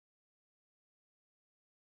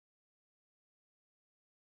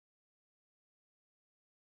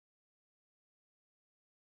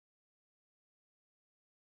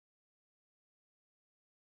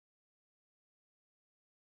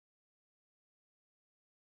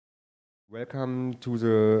Welcome to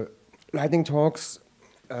the lightning talks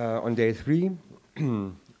on day 3.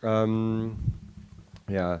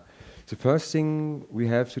 Yeah, the first thing we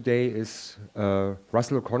have today is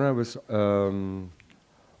Russell O'Connor with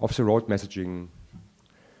off-the-road messaging.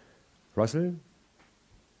 Russell?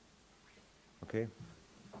 Okay.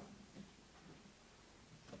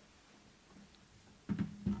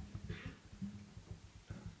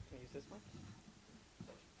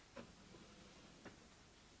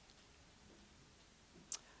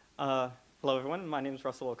 Hello, everyone. My name is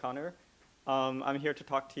Russell O'Connor. I'm here to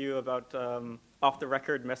talk to you about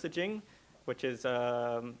off-the-record messaging, which is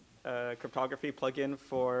a cryptography plugin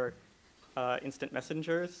for instant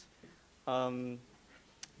messengers. The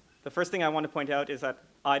first thing I want to point out is that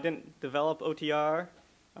I didn't develop OTR,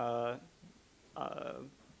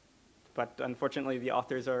 but unfortunately the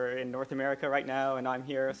authors are in North America right now, and I'm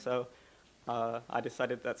here, so I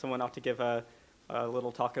decided that someone ought to give a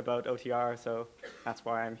little talk about OTR, so that's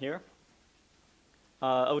why I'm here.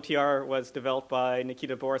 OTR was developed by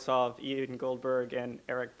Nikita Borisov, Ian Goldberg, and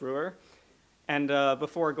Eric Brewer. And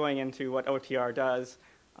before going into what OTR does,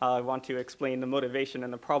 I want to explain the motivation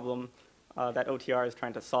and the problem that OTR is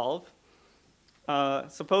trying to solve.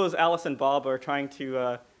 Suppose Alice and Bob are trying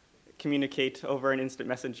to communicate over an instant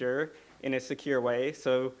messenger in a secure way,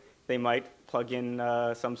 so they might plug in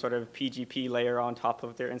some sort of PGP layer on top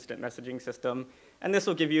of their instant messaging system. And this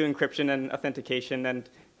will give you encryption and authentication, and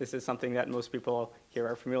this is something that most people here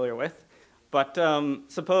are familiar with. But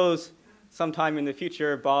suppose sometime in the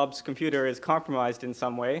future, Bob's computer is compromised in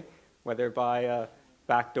some way, whether by a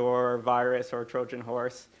backdoor, virus, or Trojan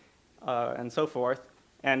horse, and so forth.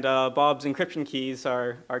 And Bob's encryption keys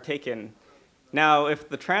are taken. Now, if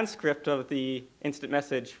the transcript of the instant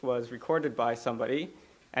message was recorded by somebody,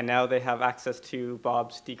 and now they have access to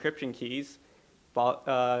Bob's decryption keys,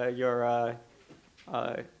 your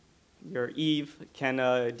Eve can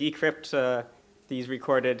decrypt these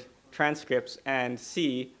recorded transcripts and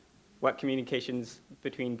see what communications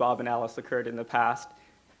between Bob and Alice occurred in the past.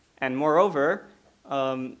 And moreover,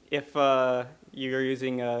 if you're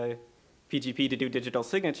using PGP to do digital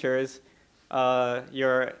signatures,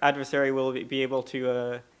 your adversary will be able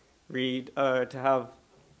to read the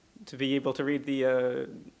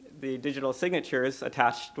digital signatures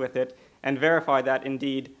attached with it and verify that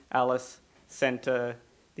indeed Alice sent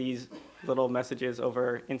these little messages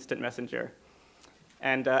over instant messenger.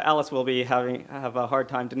 And Alice will be have a hard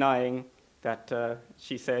time denying that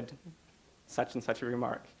she said such and such a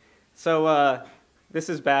remark. So this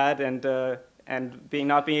is bad, and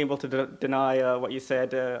not being able to deny what you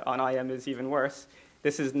said on IM is even worse.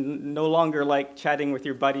 This is no longer like chatting with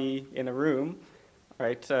your buddy in a room,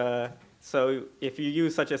 right? So if you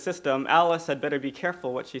use such a system, Alice had better be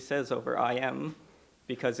careful what she says over IM,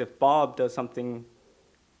 because if Bob does something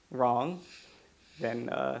wrong, then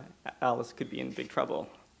Alice could be in big trouble.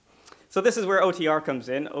 So this is where OTR comes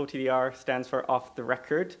in. OTR stands for off the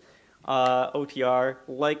record. OTR,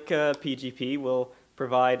 like PGP, will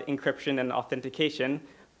provide encryption and authentication,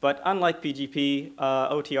 but unlike PGP,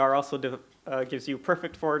 OTR also gives you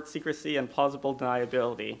perfect forward secrecy and plausible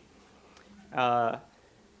deniability.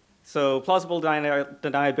 So plausible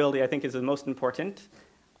deniability, I think, is the most important.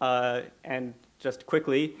 And just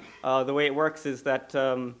quickly, the way it works is that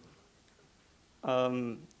the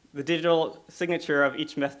digital signature of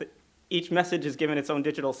each message is given its own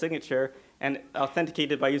digital signature and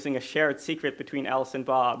authenticated by using a shared secret between Alice and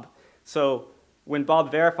Bob. So when Bob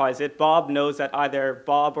verifies it, Bob knows that either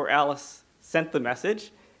Bob or Alice sent the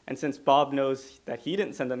message, and since Bob knows that he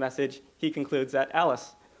didn't send the message, he concludes that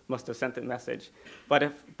Alice must have sent the message. But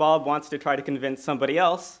if Bob wants to try to convince somebody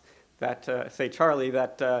else, that say Charlie,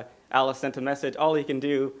 that Alice sent a message, all he can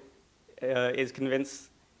do is convince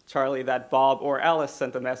Charlie that Bob or Alice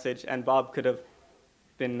sent the message, and Bob could have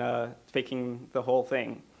been faking the whole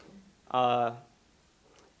thing.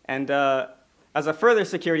 As a further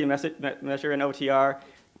security measure in OTR,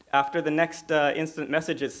 after the next instant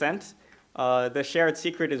message is sent, the shared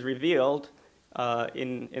secret is revealed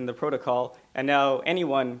in the protocol, and now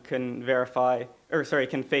anyone can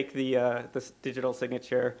can fake the digital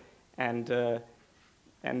signature, and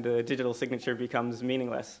the digital signature becomes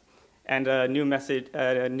meaningless. And a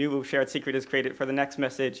new shared secret is created for the next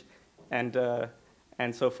message, and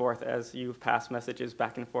so forth as you pass messages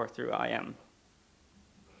back and forth through IM.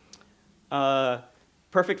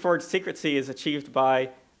 Perfect forward secrecy is achieved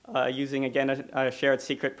by using, again, a shared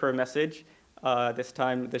secret per message. This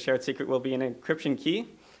time, the shared secret will be an encryption key.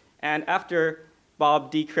 And after Bob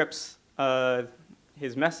decrypts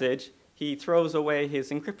his message, he throws away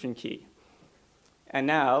his encryption key. And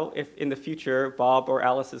now, if in the future Bob or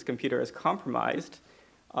Alice's computer is compromised,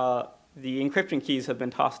 the encryption keys have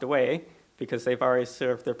been tossed away because they've already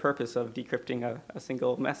served their purpose of decrypting a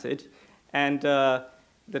single message. And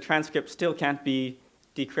the transcript still can't be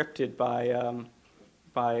decrypted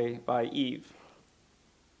by Eve.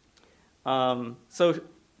 So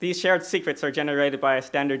these shared secrets are generated by a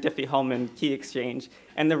standard Diffie-Hellman key exchange,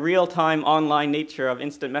 and the real-time online nature of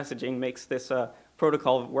instant messaging makes this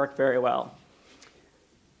protocol work very well.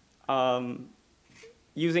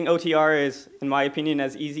 Using OTR is, in my opinion,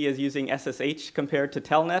 as easy as using SSH compared to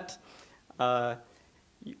Telnet. I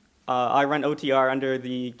run OTR under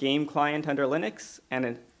the game client under Linux,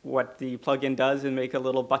 and what the plugin does is make a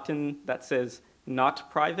little button that says not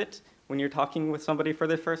private when you're talking with somebody for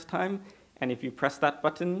the first time. And if you press that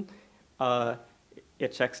button,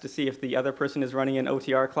 it checks to see if the other person is running an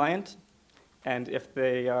OTR client. And if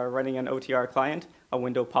they are running an OTR client, a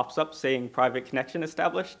window pops up saying private connection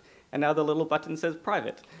established. And now the little button says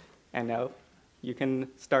private. And now you can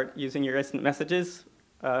start using your instant messages.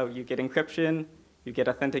 You get encryption, you get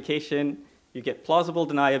authentication, you get plausible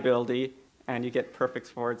deniability, and you get perfect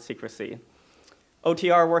forward secrecy.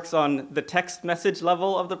 OTR works on the text message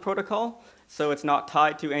level of the protocol, so it's not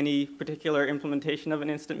tied to any particular implementation of an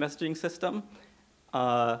instant messaging system.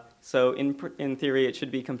 So in theory, it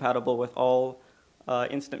should be compatible with all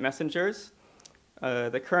instant messengers.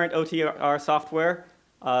 The current OTR software,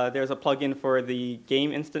 there's a plugin for the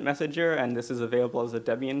game instant messenger, and this is available as a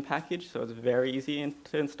Debian package, so it's very easy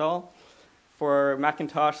to install. For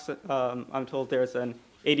Macintosh, I'm told there's an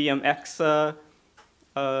ADMX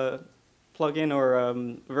plugin or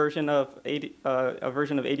version of a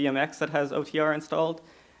version of ADMX that has OTR installed,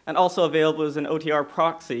 and also available is an OTR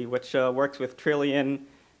proxy, which works with Trillion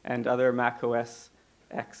and other Mac OS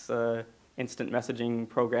X instant messaging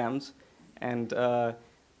programs. And the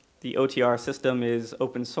OTR system is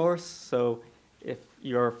open source, so if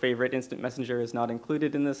your favorite instant messenger is not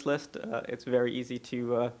included in this list, it's very easy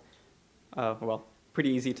to, well, pretty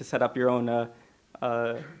easy to set up your own.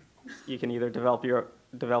 You can either develop your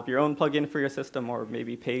own plugin for your system, or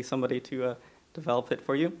maybe pay somebody to develop it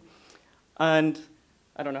for you. And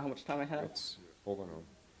I don't know how much time I have. It's over now.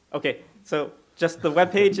 Okay, so just the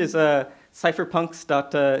webpage is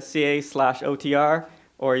cypherpunks.ca/OTR,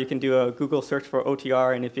 or you can do a Google search for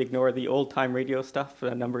OTR, and if you ignore the old-time radio stuff,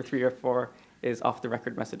 number 3 or 4 is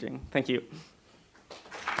off-the-record messaging. Thank you.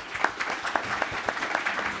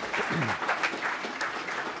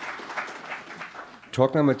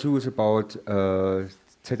 Talk number 2 is about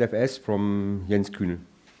ZFS from Jens Kühnel.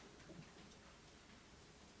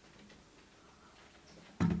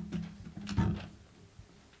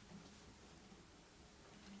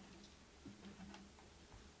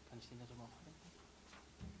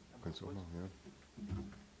 Kannst du auch machen, ja.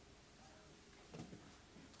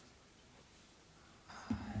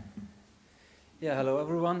 Yeah, hello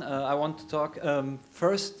everyone. I want to talk.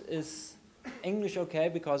 First, is English okay?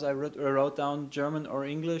 Because I wrote down German or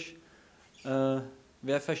English.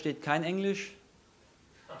 Wer versteht kein Englisch?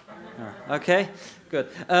 Okay, good.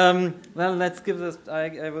 Well, let's give this.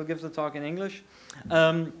 I will give the talk in English.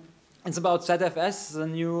 It's about ZFS, the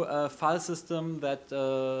new file system that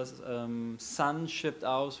Sun shipped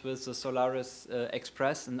out with the Solaris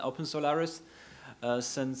Express and Open Solaris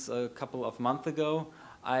since a couple of months ago.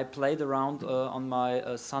 I played around on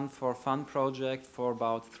my Sun for Fun project for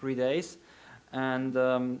about 3 days.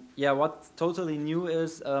 And yeah, what's totally new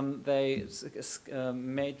is they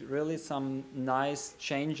made really some nice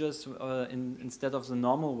changes instead of the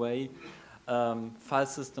normal way file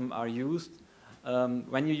systems are used.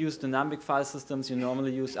 When you use dynamic file systems, you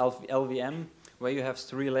normally use LVM, where you have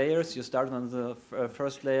 3 layers. You start on the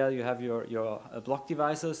first layer, you have your block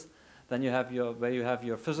devices, then you have where you have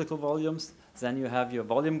your physical volumes, then you have your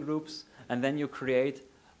volume groups, and then you create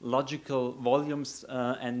logical volumes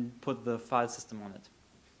and put the file system on it.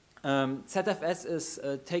 ZFS is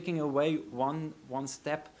taking away one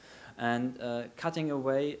step and cutting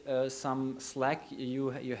away some slack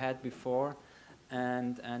you had before,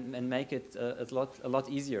 and make it a lot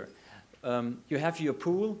easier. You have your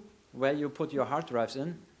pool where you put your hard drives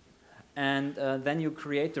in, and then you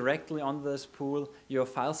create directly on this pool your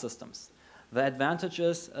file systems. The advantage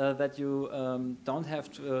is that you don't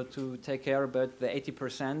have to take care about the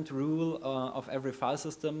 80% rule of every file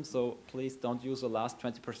system, so please don't use the last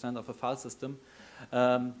 20% of a file system.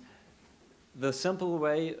 The simple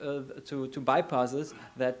way to bypass is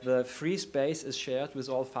that the free space is shared with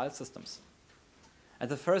all file systems. At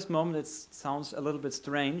the first moment, it sounds a little bit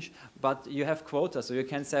strange, but you have quotas, so you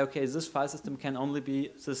can say, okay, this file system can only be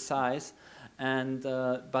this size, and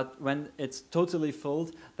but when it's totally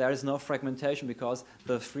filled, there is no fragmentation because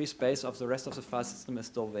the free space of the rest of the file system is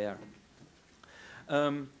still there.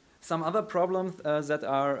 Some other problems that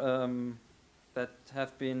are that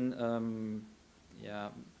have been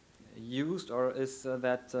used, or is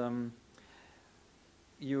that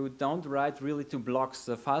you don't write really to blocks.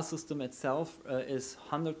 The file system itself is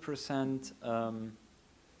 100%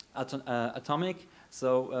 atomic.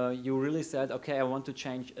 So you really said, okay, I want to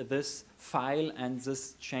change this file and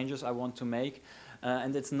this changes I want to make,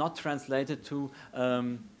 and it's not translated to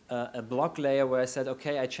a block layer where I said,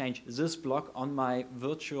 okay, I change this block on my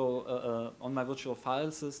virtual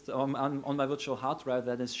file system, on my virtual hard drive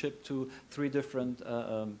that is shipped to 3 different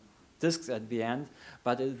disks at the end,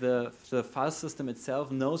 but the file system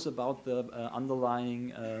itself knows about the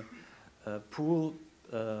underlying pool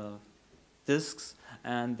disks,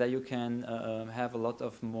 and there you can have a lot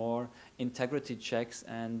of more integrity checks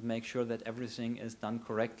and make sure that everything is done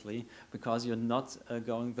correctly, because you're not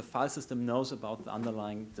the file system knows about the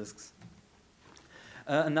underlying disks.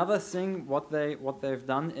 Another thing, what they've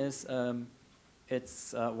done is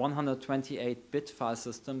it's 128-bit file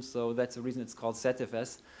system, so that's the reason it's called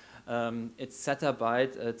ZFS. It's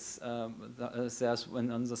zettabyte. It's there's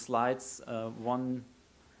on the slides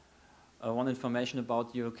one information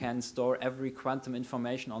about you can store every quantum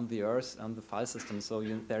information on the Earth on the file system, so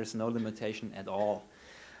there's no limitation at all.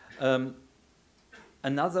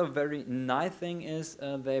 Another very nice thing is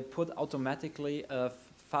they put automatically a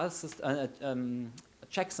file system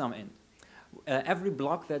checksum in. Every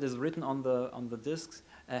block that is written on the disks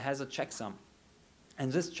has a checksum. And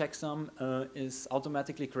this checksum is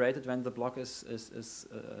automatically created when the block is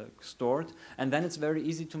stored, and then it's very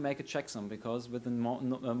easy to make a checksum, because within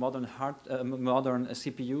modern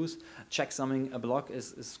CPUs, checksumming a block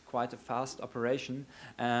is quite a fast operation,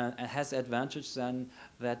 and it has the advantage then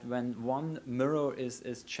that when one mirror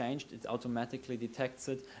is changed, it automatically detects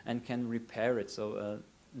it and can repair it. So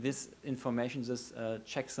this information, this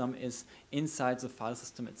checksum, is inside the file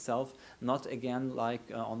system itself, not again like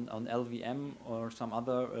on LVM or some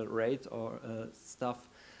other RAID or stuff,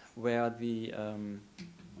 where the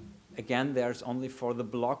again there's only for the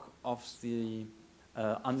block of the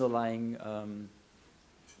underlying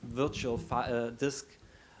virtual disk,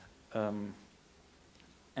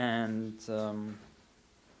 and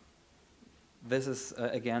this is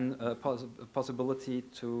again a possibility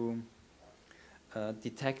to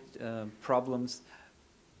detect problems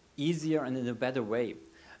easier and in a better way.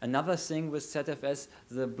 Another thing with ZFS,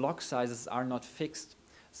 the block sizes are not fixed.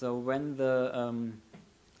 So when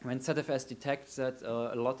ZFS detects that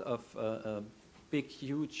a lot of big,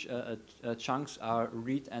 huge chunks are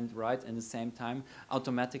read and write in the same time,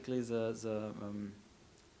 automatically the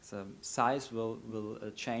size will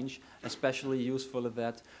change. Especially useful is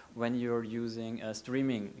that when you're using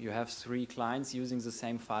streaming, you have 3 clients using the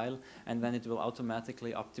same file, and then it will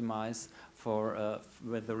automatically optimize for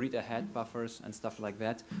with the read-ahead buffers and stuff like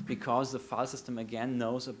that, because the file system again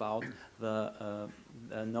knows about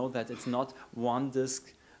know that it's not one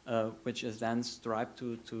disk which is then striped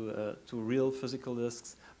to real physical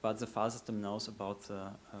disks, but the file system knows about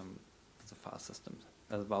the file system,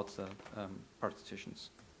 about the partitions.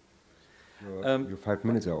 Your 5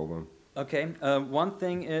 minutes are over. Okay. One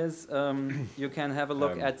thing is you can have a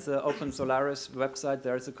look at the Open Solaris website.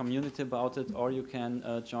 There's a community about it, or you can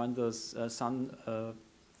join the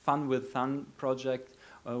Fun with Sun project.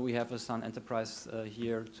 We have a Sun Enterprise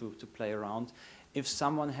here to play around. If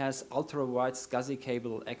someone has ultra-wide SCSI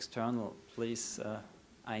cable external, please,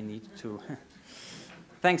 I need to.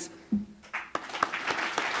 Thanks.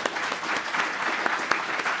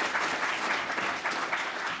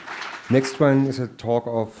 Next one is a talk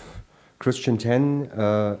of Christian Ten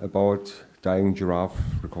about dying giraffe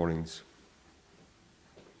recordings.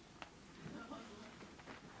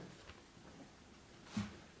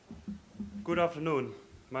 Good afternoon.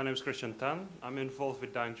 My name is Christian Tan. I'm involved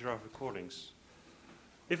with dying giraffe recordings.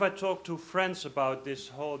 If I talk to friends about this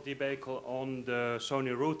whole debacle on the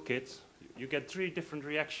Sony rootkit, you get 3 different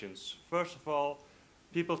reactions. First of all,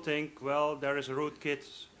 people think, well, there is a rootkit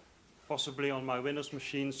possibly on my Windows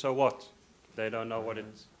machine, so what? They don't know what it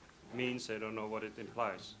means, they don't know what it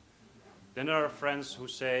implies. Then there are friends who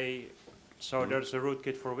say, so there's a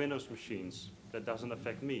rootkit for Windows machines, that doesn't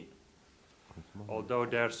affect me. Although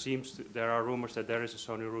there are rumors that there is a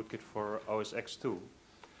Sony rootkit for OS X too.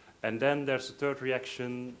 And then there's a third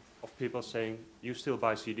reaction of people saying, you still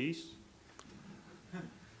buy CDs?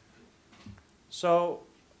 So,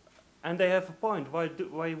 and they have a point,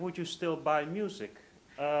 why would you still buy music?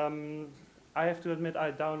 I have to admit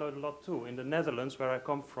I download a lot too. In the Netherlands, where I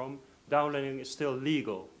come from, downloading is still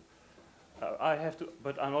legal.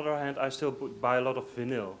 But on the other hand, I still buy a lot of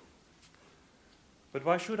vinyl. But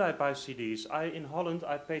why should I buy CDs? In Holland,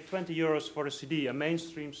 I pay 20 euros for a CD, a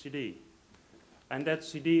mainstream CD. And that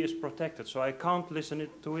CD is protected, so I can't listen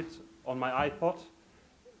to it on my iPod.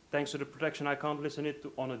 Thanks to the protection, I can't listen to it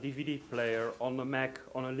on a DVD player, on a Mac,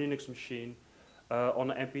 on a Linux machine,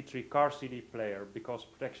 on an MP3 car CD player, because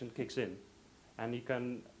protection kicks in. And you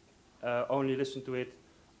can only listen to it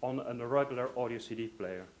on a regular audio CD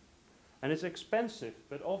player. And it's expensive,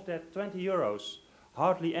 but of that 20 euros,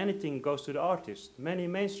 hardly anything goes to the artist. Many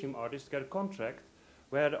mainstream artists get a contract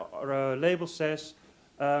where the label says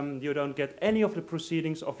you don't get any of the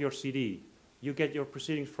proceedings of your CD. You get your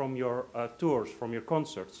proceedings from your tours, from your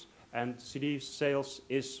concerts. And CD sales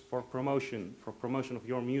is for promotion of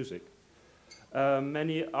your music.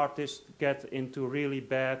 Many artists get into really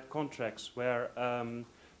bad contracts where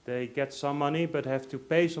they get some money but have to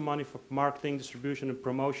pay some money for marketing, distribution, and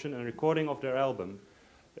promotion and recording of their album.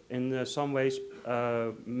 In some ways,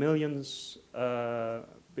 millions,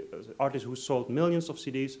 artists who sold millions of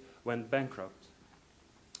CDs went bankrupt.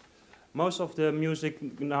 Most of the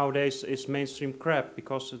music nowadays is mainstream crap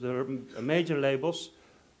because the major labels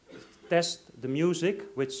test the music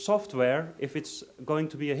with software if it's going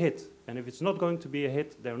to be a hit. And if it's not going to be a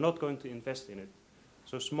hit, they're not going to invest in it.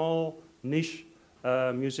 So small, niche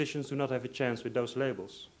musicians do not have a chance with those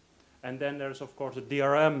labels. And then there's, of course, the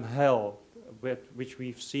DRM hell, which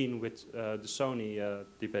we've seen with the Sony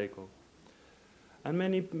debacle. And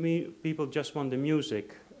many people just want the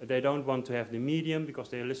music. They don't want to have the medium because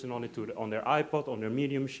they listen on it on their iPod, on their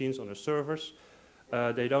medium machines, on their servers.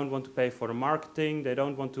 They don't want to pay for the marketing. They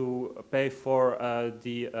don't want to pay for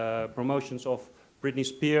the promotions of Britney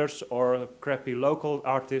Spears or crappy local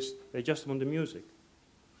artists. They just want the music.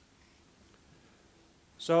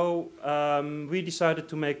 So we decided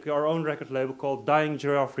to make our own record label called Dying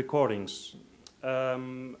Giraffe Recordings.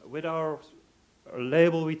 With our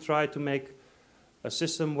label, we try to make a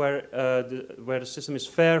system where the system is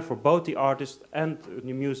fair for both the artist and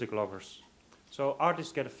the music lovers. So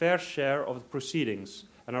artists get a fair share of the proceedings,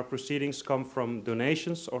 and our proceedings come from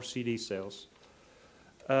donations or CD sales.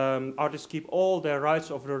 Artists keep all their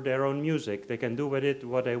rights over their own music. They can do with it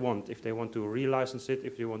what they want. If they want to relicense it,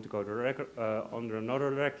 if they want to go to record, under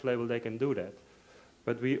another record label, they can do that.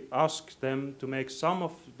 But we ask them to make some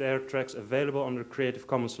of their tracks available under Creative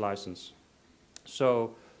Commons license.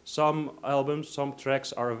 So some albums, some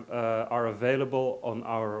tracks are available on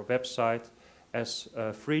our website as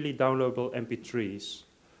freely downloadable MP3s,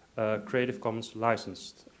 Creative Commons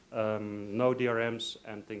licensed, no DRMs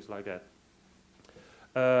and things like that.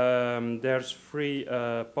 There's free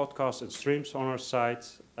podcasts and streams on our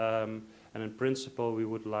site, and in principle we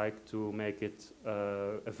would like to make it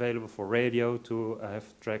available for radio to have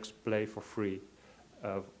tracks play for free.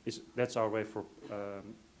 That's our way for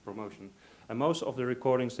promotion. And most of the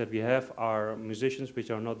recordings that we have are musicians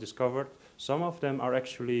which are not discovered. Some of them are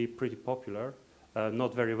actually pretty popular,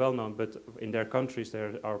 not very well known, but in their countries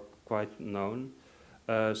they are quite known.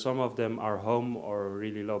 Some of them are home or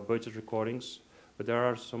really low budget recordings. But there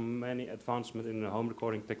are so many advancements in the home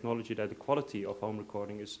recording technology that the quality of home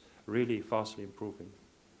recording is really vastly improving.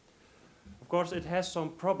 Of course, it has some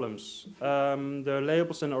problems. The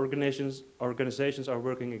labels and organizations are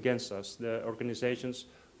working against us. The organizations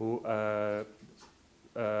who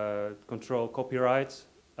control copyright,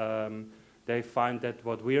 they find that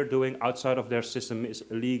what we are doing outside of their system is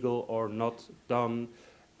illegal or not done,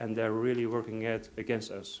 and they're really working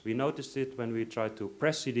against us. We noticed it when we tried to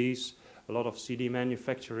press CDs. A lot of CD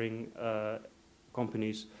manufacturing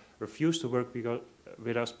companies refuse to work with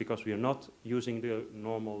us because we are not using the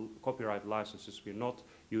normal copyright licenses. We're not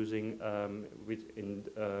using, in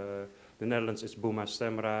the Netherlands it's Buma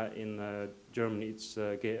Stemra, in Germany it's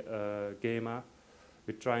GEMA.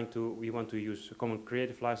 We want to use a common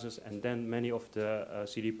creative license, and then many of the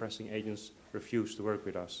CD pressing agents refuse to work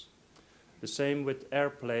with us. The same with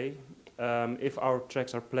airplay. If our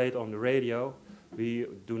tracks are played on the radio, we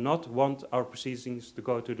do not want our proceedings to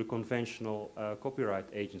go to the conventional copyright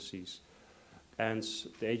agencies. And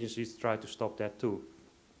the agencies try to stop that too.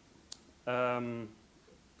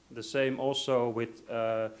 The same also with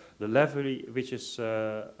the levy, which has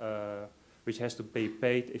to be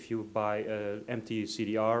paid if you buy an empty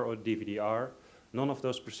CDR or DVD-R. None of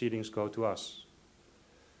those proceedings go to us.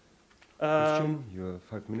 Christian, your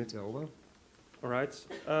 5 minutes are over. All right.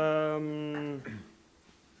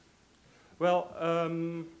 Well,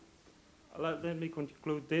 let me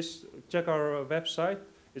conclude this. Check our website.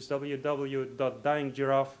 It's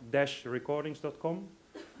www.dyinggiraffe-recordings.com.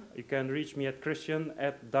 You can reach me at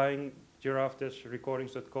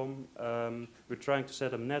Christian@dyinggiraffe-recordings.com. We're trying to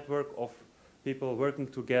set a network of people working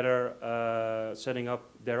together, setting up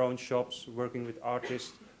their own shops, working with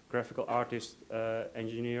artists, graphical artists,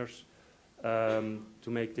 engineers, to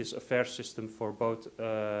make this a fair system for both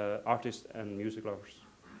artists and music lovers.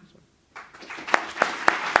 So.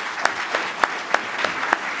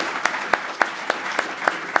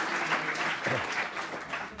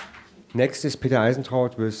 Next is Peter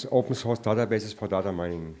Eisentraut with open source databases for data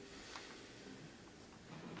mining.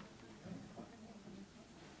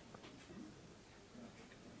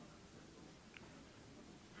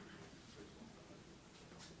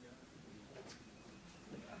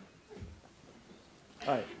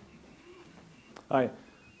 Hi.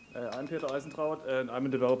 I'm Peter Eisentraut, and I'm a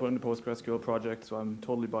developer in the PostgreSQL project, so I'm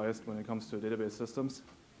totally biased when it comes to database systems.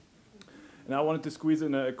 And I wanted to squeeze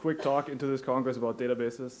in a quick talk into this Congress about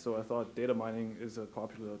databases, so I thought data mining is a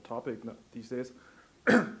popular topic these days.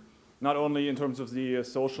 Not only in terms of the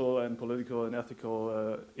social and political and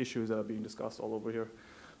ethical issues that are being discussed all over here,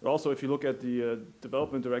 but also if you look at the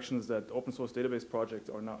development directions that open source database projects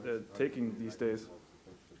are now taking these days.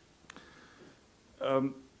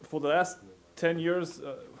 For the last 10 years,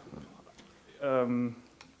 open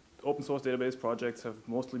source database projects have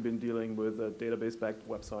mostly been dealing with database-backed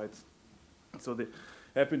websites. So they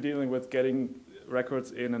have been dealing with getting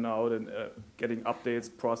records in and out and getting updates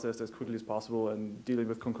processed as quickly as possible and dealing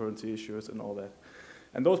with concurrency issues and all that.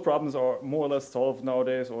 And those problems are more or less solved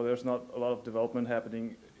nowadays, or there's not a lot of development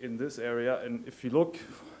happening in this area. And if you look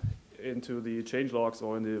into the changelogs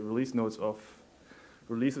or in the release notes of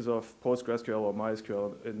releases of PostgreSQL or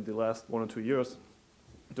MySQL in the last 1 or 2 years,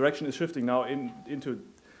 direction is shifting now into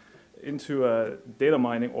data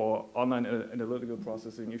mining or online analytical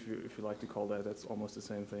processing, if you like to call that. That's almost the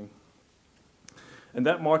same thing. And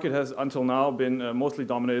that market has until now been mostly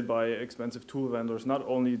dominated by expensive tool vendors, not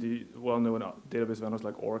only the well-known database vendors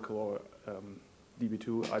like Oracle or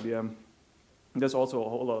DB2, IBM. There's also a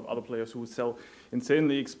whole lot of other players who sell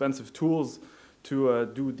insanely expensive tools to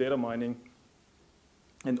do data mining.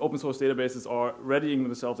 And open source databases are readying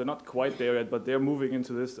themselves. They're not quite there yet, but they're moving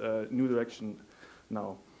into this new direction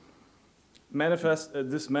now.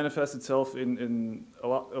 This manifests itself in a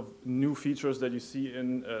lot of new features that you see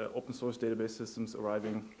in open source database systems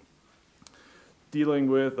arriving. Dealing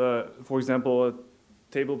with, for example,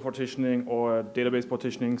 table partitioning or database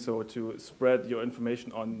partitioning, so to spread your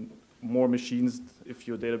information on more machines if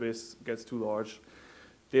your database gets too large.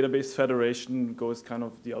 Database federation goes kind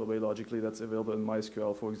of the other way logically. That's available in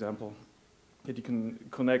MySQL, for example. That you can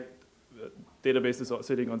connect databases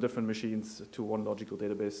sitting on different machines to one logical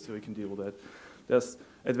database, so you can deal with that. There's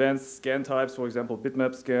advanced scan types, for example,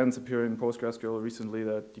 bitmap scans appear in PostgreSQL recently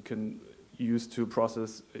that you can use to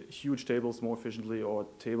process huge tables more efficiently, or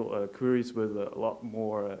table queries with a lot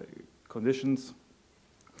more conditions.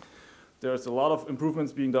 There's a lot of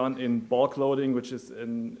improvements being done in bulk loading, which is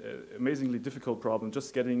an amazingly difficult problem.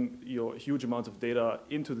 Just getting your huge amounts of data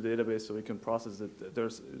into the database so we can process it,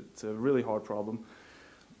 it's a really hard problem.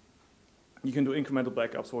 You can do incremental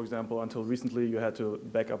backups, for example. Until recently, you had to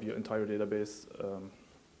back up your entire database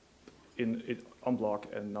on block,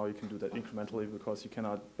 and now you can do that incrementally because you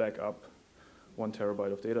cannot back up 1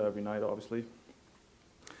 terabyte of data every night, obviously.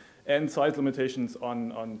 And size limitations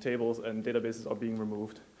on tables and databases are being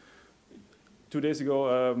removed. 2 days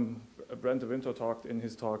ago, Brent de Winter talked in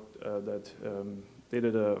his talk that they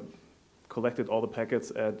collected all the packets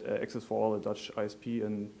at Access4All, a Dutch ISP,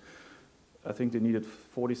 and I think they needed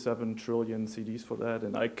 47 trillion CDs for that.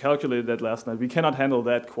 And I calculated that last night. We cannot handle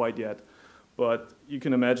that quite yet, but you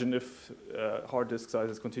can imagine if hard disk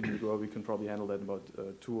sizes continue to grow, we can probably handle that in about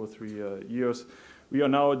 2 or 3 years. We are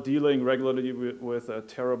now dealing regularly with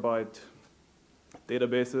terabyte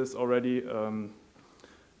databases already.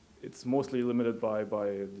 It's mostly limited by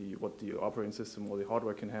what the operating system or the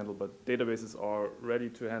hardware can handle, but databases are ready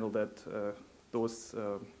to handle those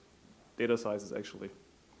data sizes actually.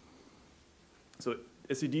 So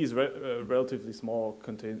SCD is relatively small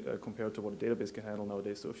compared to what a database can handle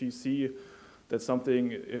nowadays. So if you see that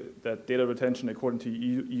that data retention according to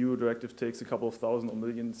EU directive takes a couple of thousand or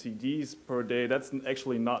million CDs per day, that's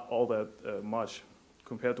actually not all that much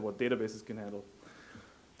compared to what databases can handle.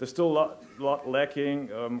 There's still a lot lacking.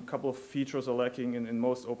 A couple of features are lacking in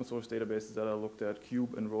most open source databases that I looked at.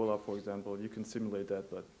 Cube and Rollup, for example. You can simulate that,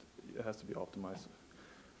 but it has to be optimized.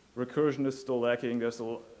 Recursion is still lacking. There's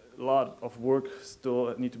a lot of work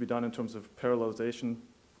still need to be done in terms of parallelization.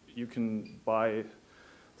 You can buy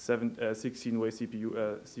 16-way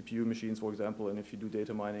CPU machines, for example, and if you do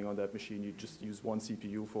data mining on that machine, you just use one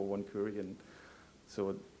CPU for one query, and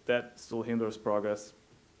so that still hinders progress.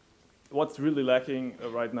 what's really lacking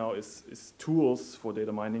right now is tools for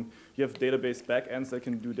data mining. You have database backends that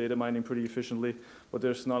can do data mining pretty efficiently, but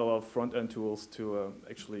there's not a lot of front-end tools to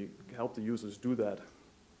actually help the users do that.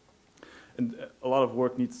 And a lot of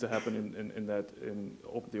work needs to happen in the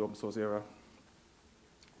open source era.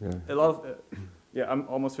 Yeah. A lot of, yeah, I'm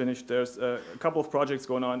almost finished. There's a couple of projects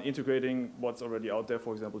going on integrating what's already out there.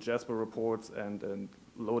 For example, Jasper reports and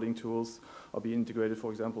loading tools are being integrated.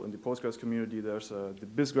 For example, in the Postgres community, there's the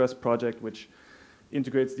Bizgres project, which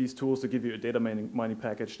integrates these tools to give you a data mining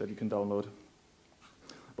package that you can download.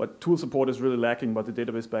 But tool support is really lacking, but the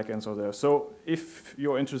database backends are there. So if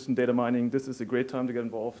you're interested in data mining, this is a great time to get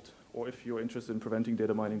involved. Or if you're interested in preventing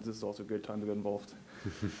data mining, this is also a great time to get involved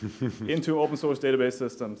into open source database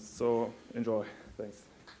systems. So enjoy. Thanks.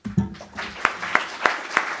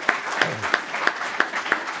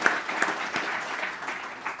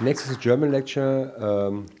 Next is a German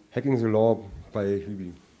lecture, Hacking the Law by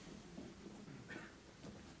Hübi.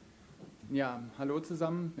 Ja, hallo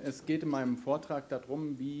zusammen. Es geht in meinem Vortrag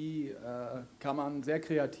darum, wie kann man sehr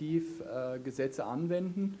kreativ Gesetze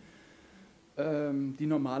anwenden, die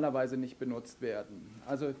normalerweise nicht benutzt werden.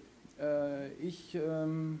 Also ich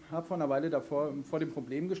habe vor einer Weile vor dem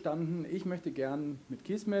Problem gestanden, ich möchte gern mit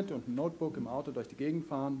Kismet und einem Notebook im Auto durch die Gegend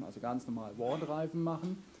fahren, also ganz normal Warn-Reifen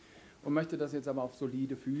machen und möchte das jetzt aber auf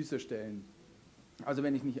solide Füße stellen. Also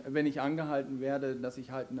wenn ich angehalten werde, dass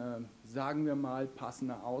ich halt eine, sagen wir mal,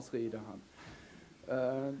 passende Ausrede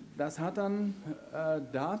habe. Das hat dann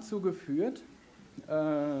dazu geführt,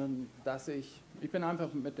 dass ich bin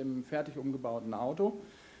einfach mit dem fertig umgebauten Auto,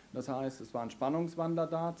 das heißt, es war ein Spannungswandler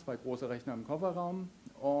da, 2 große Rechner im Kofferraum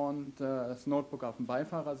und das Notebook auf dem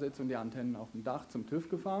Beifahrersitz und die Antennen auf dem Dach zum TÜV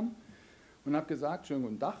gefahren und habe gesagt, schönen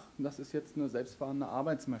guten Tag, das ist jetzt eine selbstfahrende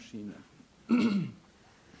Arbeitsmaschine.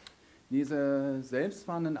 Diese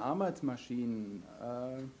selbstfahrenden Arbeitsmaschinen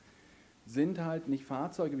sind halt nicht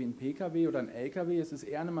Fahrzeuge wie ein PKW oder ein LKW, es ist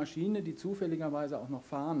eher eine Maschine, die zufälligerweise auch noch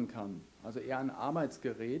fahren kann. Also eher ein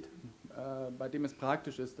Arbeitsgerät, bei dem es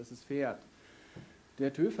praktisch ist, dass es fährt.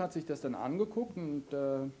 Der TÜV hat sich das dann angeguckt und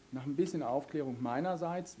nach ein bisschen Aufklärung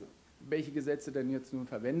meinerseits, welche Gesetze denn jetzt nun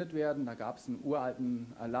verwendet werden, da gab es einen uralten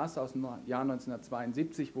Erlass aus dem Jahr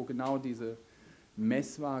 1972, wo genau diese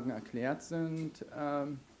Messwagen erklärt sind,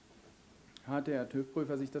 hat der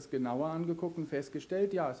TÜV-Prüfer sich das genauer angeguckt und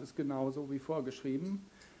festgestellt, ja, es ist genauso wie vorgeschrieben,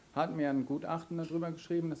 hat mir ein Gutachten darüber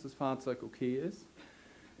geschrieben, dass das Fahrzeug okay ist.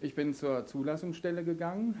 Ich bin zur Zulassungsstelle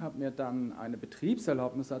gegangen, habe mir dann eine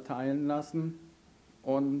Betriebserlaubnis erteilen lassen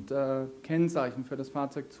und Kennzeichen für das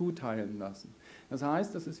Fahrzeug zuteilen lassen. Das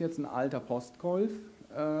heißt, das ist jetzt ein alter Postgolf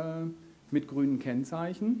mit grünen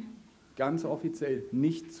Kennzeichen, ganz offiziell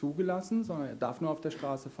nicht zugelassen, sondern er darf nur auf der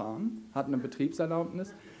Straße fahren, hat eine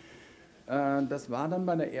Betriebserlaubnis. Das war dann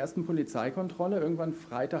bei der ersten Polizeikontrolle, irgendwann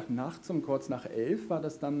Freitagnachts um kurz nach 11, war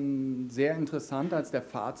das dann sehr interessant, als der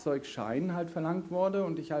Fahrzeugschein halt verlangt wurde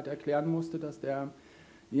und ich halt erklären musste, dass der,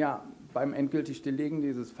 ja, beim endgültig Stilllegen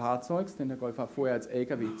dieses Fahrzeugs, denn der Golf war vorher als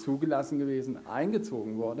LKW zugelassen gewesen,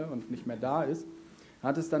 eingezogen wurde und nicht mehr da ist,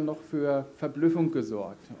 hat es dann noch für Verblüffung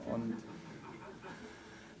gesorgt. Und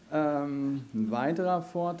ein weiterer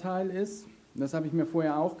Vorteil ist, das habe ich mir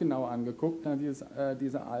vorher auch genau angeguckt,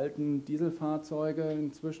 diese alten Dieselfahrzeuge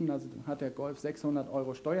inzwischen, also hat der Golf 600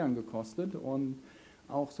 € Steuern gekostet und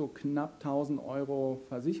auch so knapp 1000 €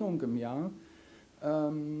 Versicherung im Jahr,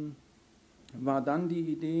 war dann die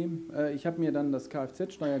Idee, ich habe mir dann das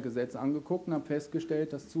Kfz-Steuergesetz angeguckt und habe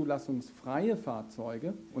festgestellt, dass zulassungsfreie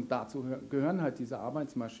Fahrzeuge, und dazu gehören halt diese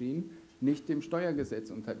Arbeitsmaschinen, nicht dem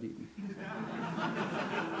Steuergesetz unterliegen.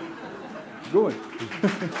 Gut.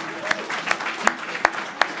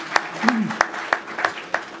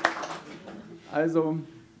 Also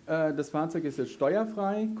das Fahrzeug ist jetzt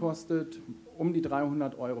steuerfrei, kostet um die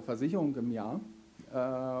 300 € Versicherung im Jahr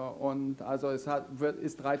und also es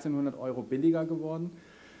ist 1300 € billiger geworden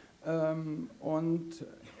und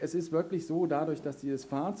es ist wirklich so, dadurch, dass dieses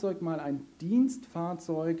Fahrzeug mal ein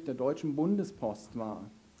Dienstfahrzeug der Deutschen Bundespost war,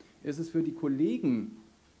 ist es für die Kollegen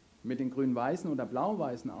mit den grün-weißen oder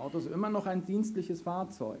blau-weißen Autos immer noch ein dienstliches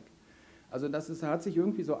Fahrzeug. Also hat sich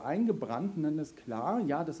irgendwie so eingebrannt und dann ist klar,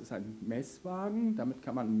 ja, das ist ein Messwagen, damit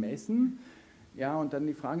kann man messen. Ja, und dann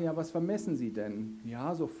die Frage, ja, was vermessen Sie denn?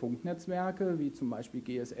 Ja, so Funknetzwerke wie zum Beispiel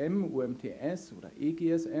GSM, UMTS oder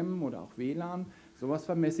eGSM oder auch WLAN, sowas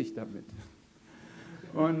vermesse ich damit.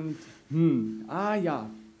 Und, ja,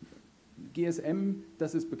 GSM,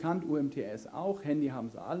 das ist bekannt, UMTS auch, Handy haben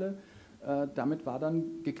sie alle. Damit war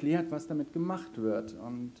dann geklärt, was damit gemacht wird.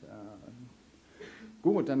 Und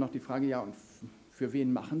gut, dann noch die Frage, ja, und für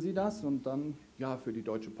wen machen Sie das? Und dann, ja, für die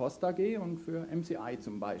Deutsche Post AG und für MCI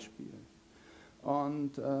zum Beispiel.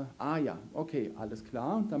 Und, ja, okay, alles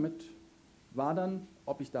klar. Damit war dann,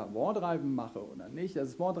 ob ich da Wartreiben mache oder nicht,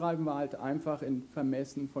 also das Wartreiben war halt einfach in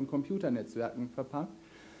Vermessen von Computernetzwerken verpackt,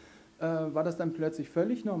 war das dann plötzlich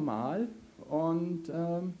völlig normal und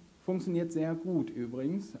funktioniert sehr gut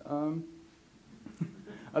übrigens.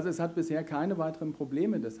 Also es hat bisher keine weiteren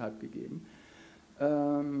Probleme deshalb gegeben.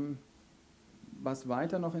 Was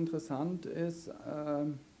weiter noch interessant ist,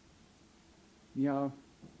 ja,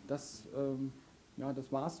 das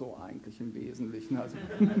war es so eigentlich im Wesentlichen. Also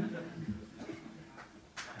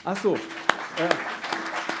ach so,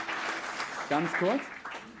 ganz kurz.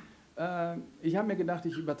 Ich habe mir gedacht,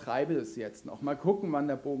 ich übertreibe es jetzt noch. Mal gucken, wann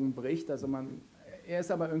der Bogen bricht. Also er ist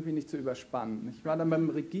aber irgendwie nicht zu überspannen. Ich war dann beim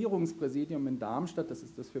Regierungspräsidium in Darmstadt, das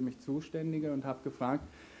ist das für mich Zuständige, und habe gefragt,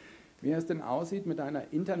 wie es denn aussieht mit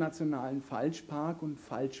einer internationalen Falschpark- und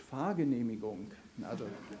Falschfahrgenehmigung.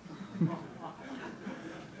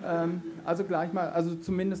 Also gleich mal, also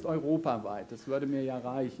zumindest europaweit, das würde mir ja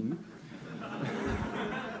reichen.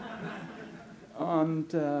 Und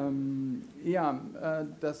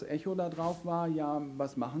das Echo darauf war, ja,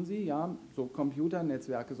 was machen Sie? Ja, so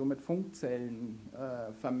Computernetzwerke, so mit Funkzellen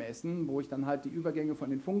vermessen, wo ich dann halt die Übergänge von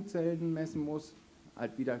den Funkzellen messen muss,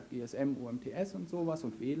 halt wieder GSM, UMTS und sowas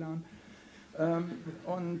und WLAN.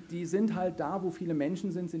 Und die sind halt da, wo viele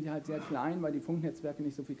Menschen sind die halt sehr klein, weil die Funknetzwerke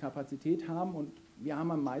nicht so viel Kapazität haben, und wir haben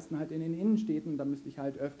am meisten halt in den Innenstädten, da müsste ich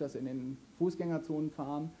halt öfters in den Fußgängerzonen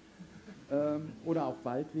fahren. Oder auch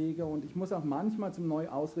Waldwege, und ich muss auch manchmal zum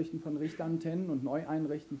Neuausrichten von Richtantennen und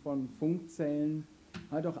Neueinrichten von Funkzellen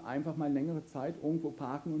halt auch einfach mal längere Zeit irgendwo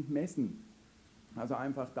parken und messen. Also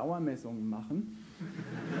einfach Dauermessungen machen.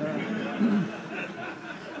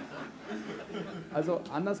 Also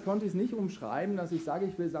anders konnte ich es nicht umschreiben, dass ich sage,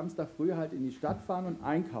 ich will Samstag früh halt in die Stadt fahren und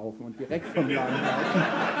einkaufen und direkt vom Laden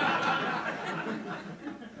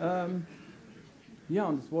kaufen. Ja,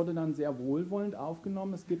 und es wurde dann sehr wohlwollend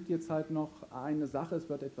aufgenommen. Es gibt jetzt halt noch eine Sache, es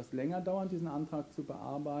wird etwas länger dauern, diesen Antrag zu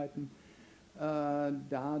bearbeiten,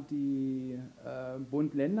 da die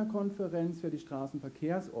Bund-Länder-Konferenz für die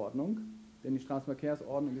Straßenverkehrsordnung, denn die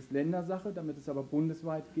Straßenverkehrsordnung ist Ländersache, damit es aber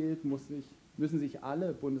bundesweit gilt, müssen sich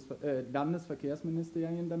alle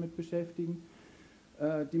Landesverkehrsministerien damit beschäftigen.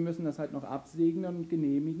 Die müssen das halt noch absegnen und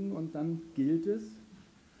genehmigen, und dann gilt es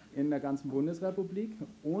in der ganzen Bundesrepublik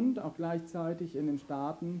und auch gleichzeitig in den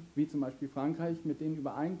Staaten, wie zum Beispiel Frankreich, mit denen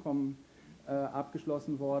Übereinkommen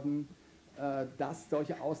abgeschlossen worden, dass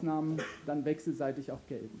solche Ausnahmen dann wechselseitig auch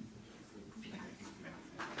gelten.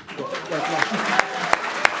 So, das war's.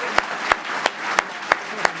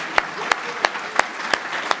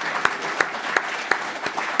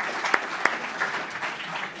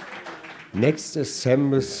 Next is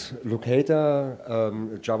Sambus Locator,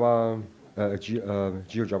 Java,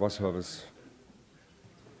 GeoJava service.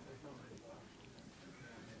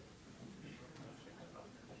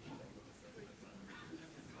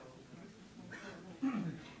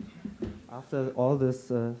 After all this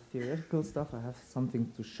theoretical stuff, I have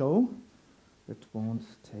something to show. It won't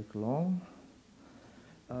take long.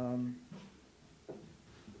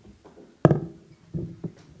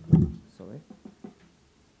 Sorry.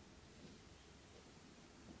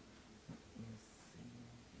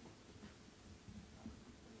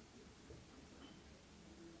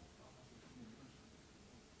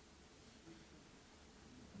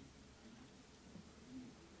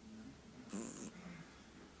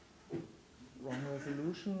 Wrong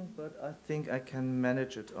resolution, but I think I can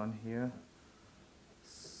manage it on here.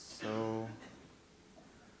 So,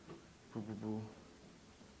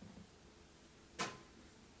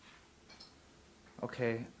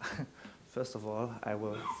 okay, first of all, I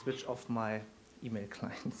will switch off my email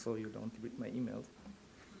client so you don't read my emails.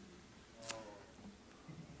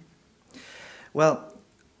 Well,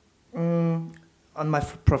 on my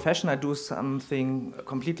profession, I do something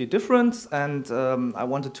completely different, and I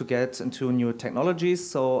wanted to get into new technologies,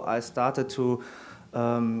 so I started to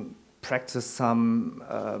practice some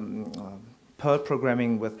Perl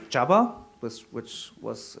programming with Java, which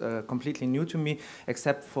was completely new to me,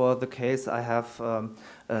 except for the case I have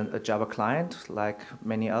a Java client, like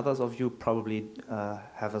many others of you probably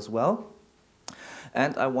have as well.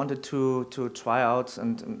 And I wanted to try out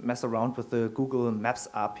and mess around with the Google Maps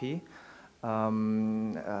API. A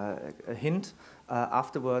hint,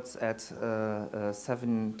 afterwards at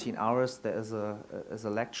 17 hours there is a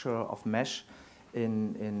lecture of Mesh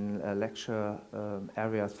in lecture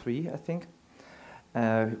area 3, I think,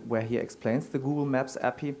 where he explains the Google Maps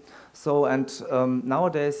API. So, and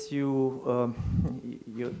nowadays you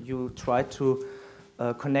try to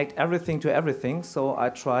connect everything to everything, so I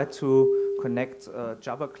try to connect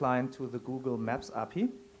Java client to the Google Maps API.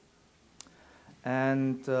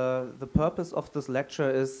 And the purpose of this lecture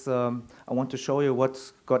is I want to show you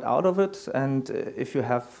what got out of it, and if you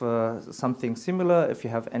have something similar, if you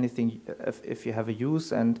have anything, if you have a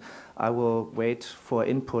use, and I will wait for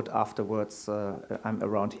input afterwards. I'm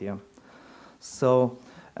around here. So,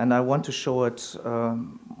 and I want to show it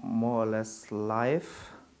more or less live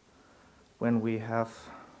when we have.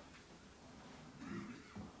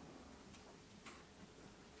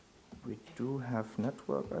 We do have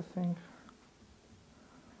network, I think.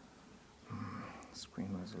 Screen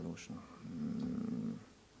resolution.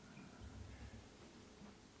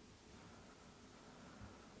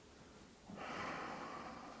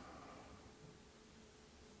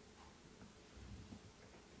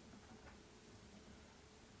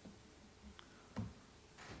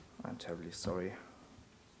 I'm terribly sorry.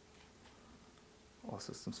 All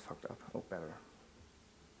systems fucked up. Oh, better.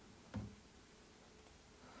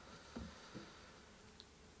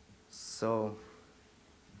 So,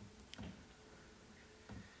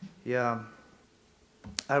 yeah,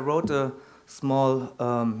 I wrote a small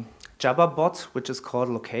Java bot, which is called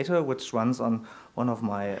Locator, which runs on one of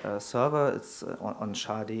my server. It's on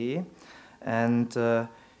SHA.de. And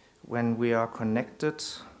when we are connected,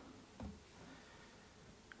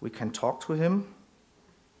 we can talk to him.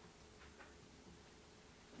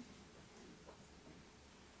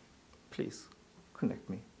 Please, connect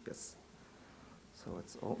me. Yes. So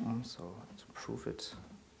it's open, so to prove it.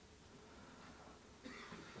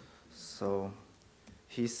 So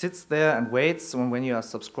he sits there and waits when you are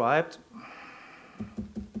subscribed.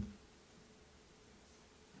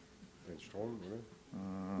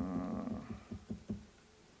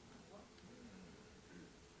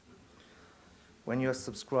 When you are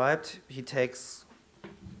subscribed, he takes.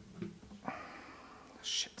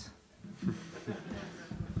 Shit.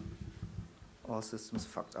 All systems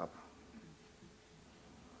fucked up.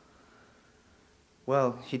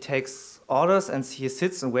 Well, he takes orders and he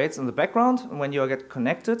sits and waits in the background. And when you get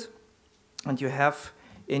connected, and you have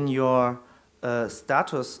in your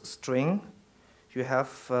status string, you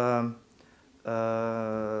have a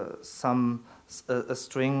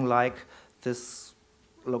string like this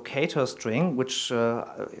locator string, which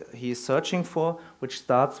he is searching for, which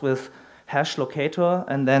starts with hash locator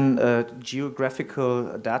and then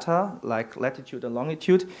geographical data like latitude and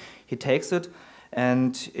longitude. He takes it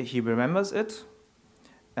and he remembers it.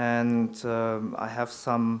 And I have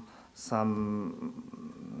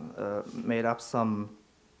made up some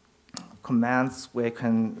commands where you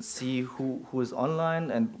can see who is online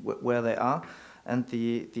and where they are, and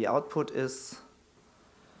the output is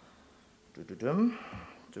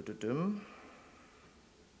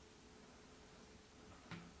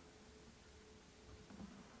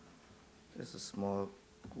There's a small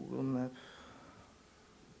Google map.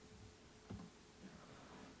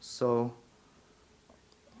 So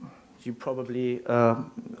you probably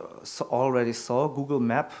already saw Google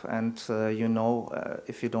Map, and you know,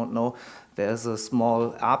 if you don't know, there's a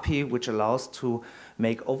small API which allows to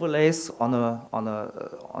make overlays on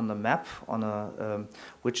a map,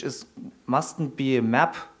 which mustn't be a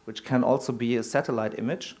map, which can also be a satellite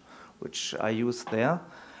image, which I use there,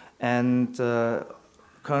 and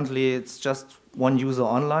currently it's just one user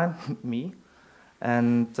online, me,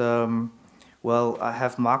 and. Well, I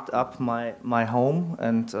have marked up my home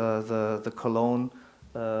and the Cologne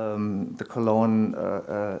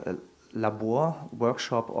Labor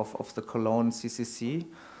workshop of the Cologne CCC,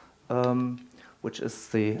 which is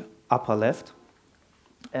the upper left,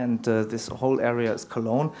 and this whole area is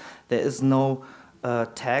Cologne. There is no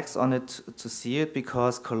tags on it to see it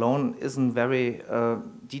because Cologne isn't very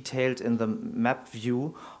detailed in the map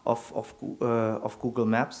view of Google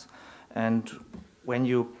Maps, and when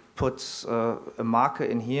you put a marker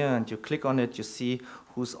in here and you click on it, you see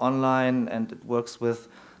who's online, and it works with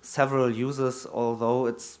several users, although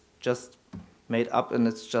it's just made up and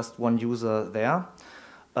it's just one user there.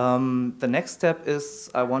 The next step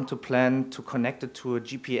is I want to plan to connect it to a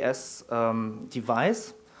GPS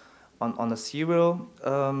device on a serial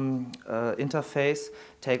interface,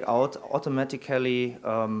 take out automatically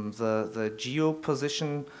the geo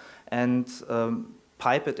position, and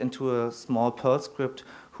pipe it into a small Perl script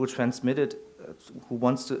who will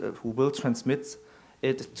transmit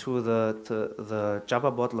it to the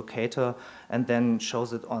JavaBot locator and then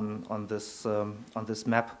shows it on this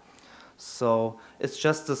map. So it's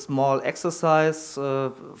just a small exercise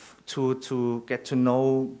to get to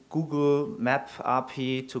know Google Map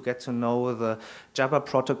API, to get to know the Java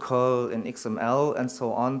protocol in XML and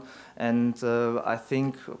so on. And I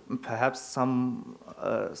think perhaps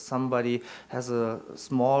somebody has a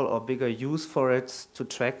small or bigger use for it to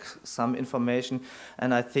track some information.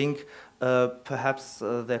 And I think perhaps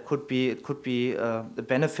there could be a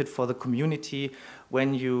benefit for the community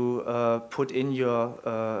when you put in your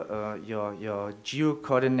geo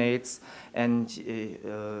coordinates and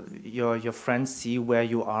your friends see where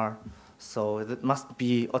you are. So that must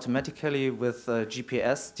be automatically with a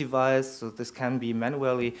GPS device. So this can be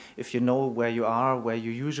manually if you know where you are, where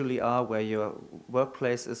you usually are, where your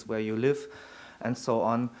workplace is, where you live, and so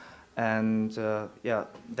on. And yeah,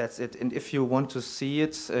 that's it. And if you want to see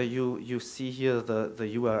it, you see here the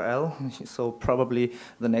URL. So probably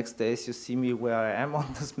the next days you see me where I am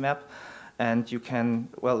on this map. And you can,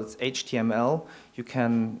 well, it's HTML. You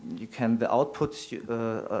can the output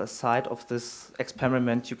side of this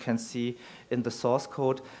experiment you can see in the source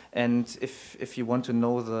code. And if you want to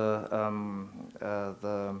know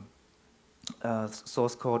the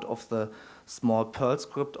source code of the small Perl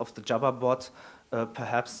script of the Jabber bot,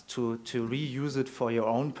 perhaps to reuse it for your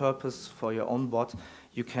own purpose, for your own bot,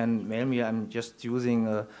 you can mail me. I'm just using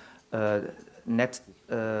a net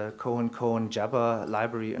Cohen Jabber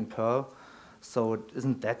library in Perl. So it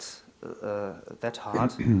isn't that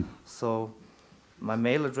hard. So my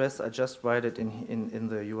mail address, I just write it in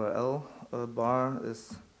the URL bar,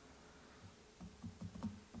 is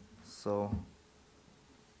so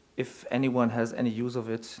if anyone has any use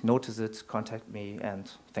of it, notice it, contact me,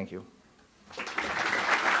 and thank you.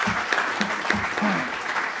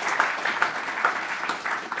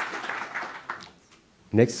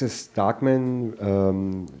 Next is Darkman.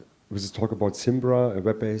 With this talk about Zimbra, a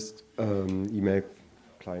web-based email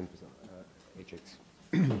client with Ajax.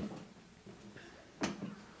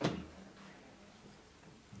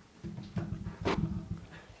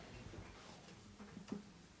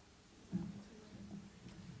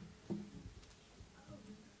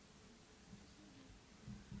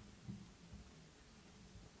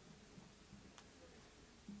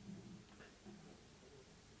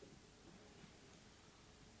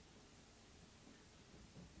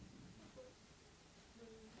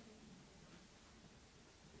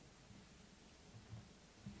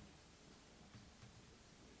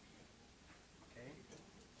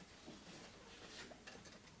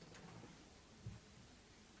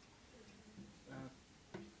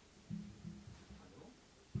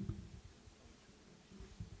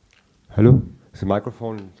 Hello? The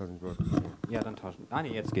microphone doesn't work. Ja, dann tauschen. Ah,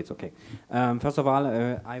 nee, jetzt geht's, okay. First of all,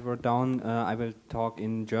 I wrote down, I will talk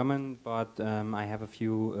in German, but I have a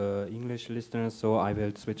few English listeners, so I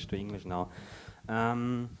will switch to English now.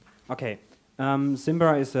 Okay.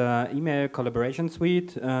 Zimbra is an email collaboration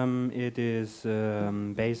suite. It is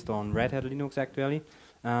based on Red Hat Linux, actually.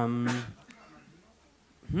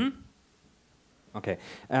 Okay,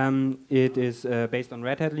 it is based on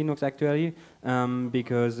Red Hat Linux actually,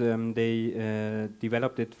 because they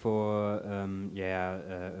developed it for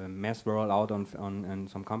mass rollout on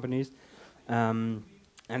some companies, and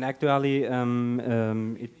actually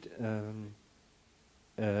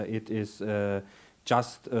it is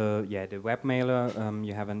just the web mailer.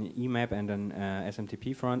 You have an EMAP and an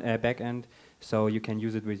SMTP front backend, so you can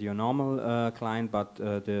use it with your normal client, but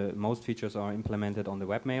the most features are implemented on the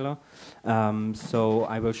web mailer. So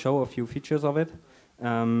I will show a few features of it.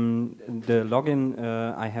 The login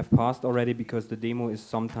I have passed already because the demo is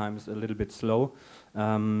sometimes a little bit slow,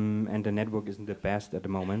 and the network isn't the best at the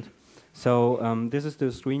moment. So this is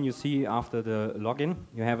the screen you see after the login.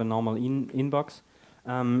 You have a normal inbox.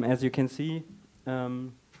 As you can see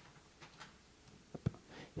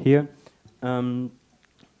here,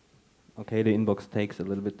 okay, the inbox takes a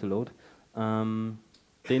little bit to load. The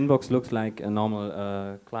inbox looks like a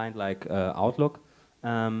normal client like Outlook.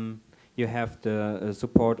 You have the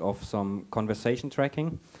support of some conversation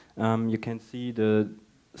tracking. You can see the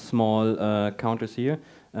small counters here,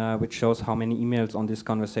 which shows how many emails on this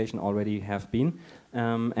conversation already have been,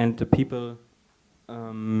 and the people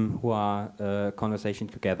who are conversation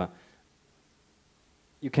together.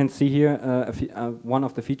 You can see here one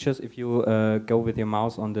of the features. If you go with your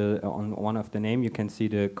mouse on one of the name, you can see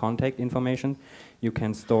the contact information you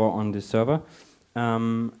can store on the server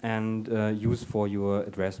and use for your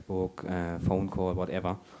address book, phone call,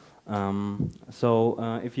 whatever. So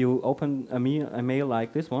if you open a mail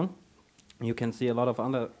like this one, you can see a lot of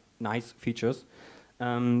other nice features.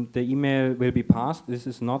 The email will be parsed. This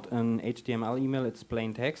is not an HTML email, it's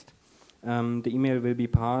plain text. The email will be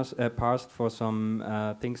parsed for some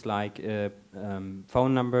things like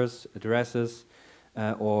phone numbers, addresses,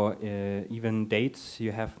 or even dates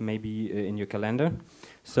you have maybe in your calendar.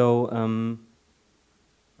 So,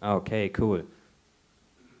 okay, cool.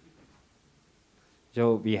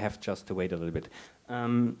 So we have just to wait a little bit.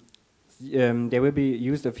 There will be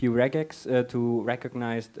used a few regex to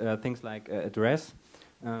recognize things like address.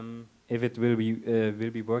 if it will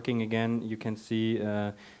be working again, you can see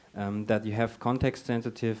that you have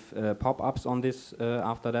context-sensitive pop-ups on this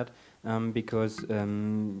after that, because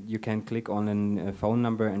you can click on a phone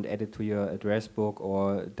number and add it to your address book,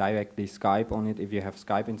 or directly Skype on it if you have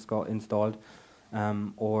Skype installed,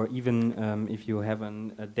 or even if you have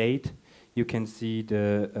a date, you can see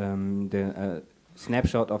the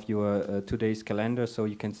snapshot of your today's calendar, so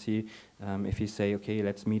you can see if you say, okay,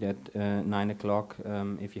 let's meet at 9 o'clock,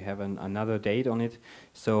 if you have another date on it,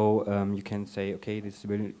 so you can say, okay, this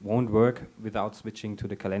won't work without switching to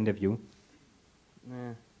the calendar view.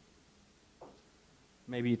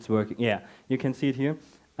 Maybe it's working. Yeah, you can see it here.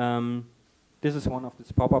 This is one of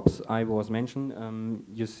these pop-ups I was mentioned.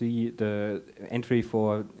 You see the entry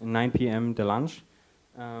for 9 p.m. the lunch,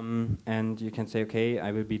 and you can say, okay,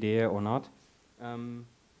 I will be there or not.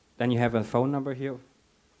 Then you have a phone number here,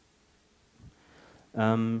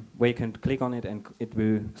 where you can click on it and it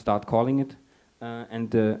will start calling it. And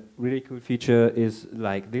the really cool feature is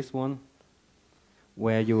like this one,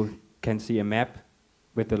 where you can see a map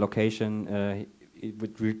with the location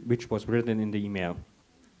which was written in the email.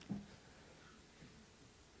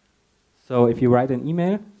 So if you write an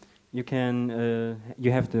email, you can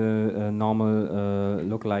you have the normal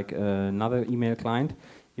look like another email client.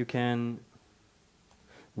 You can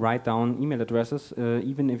write down email addresses,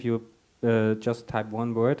 even if you just type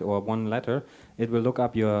one word or one letter, it will look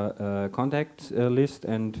up your contact list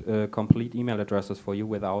and complete email addresses for you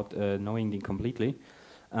without knowing them completely.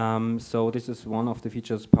 So this is one of the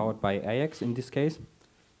features powered by AJAX in this case.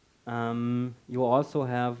 You also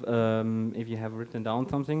have, if you have written down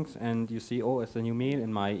some things and you see, oh, it's a new mail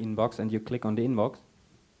in my inbox, and you click on the inbox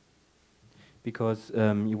because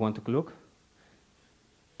you want to look.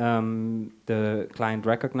 The client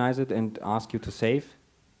recognizes it and asks you to save.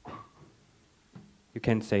 You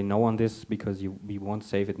can say no on this because we won't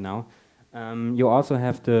save it now. You also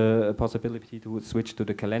have the possibility to switch to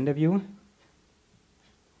the calendar view,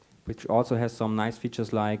 which also has some nice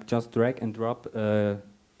features like just drag and drop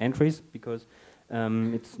entries, because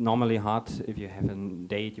it's normally hard if you have a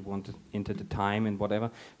date, you want to enter the time and whatever.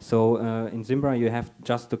 So in Zimbra you have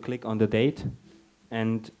just to click on the date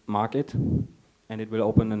and mark it, and it will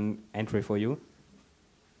open an entry for you,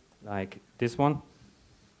 like this one.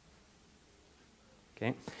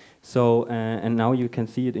 Okay, so and now you can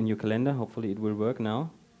see it in your calendar. Hopefully it will work now.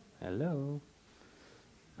 Hello.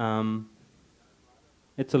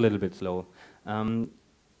 It's a little bit slow.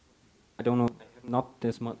 I don't know, not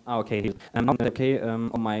this much. Oh, okay, okay.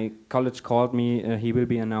 My college called me. He will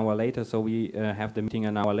be an hour later, so we have the meeting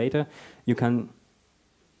an hour later. You can.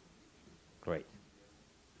 Great.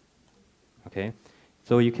 Okay,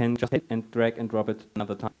 so you can just hit and drag and drop it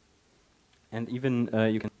another time, and even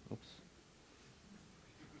you can. Oops.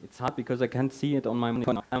 It's hard because I can't see it on my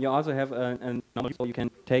monitor. You also have so you can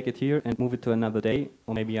take it here and move it to another day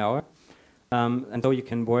or maybe hour. And so you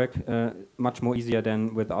can work much more easier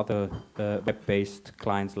than with other web-based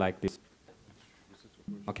clients like this.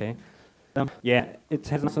 Okay. Yeah, it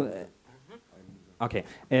has also. Okay,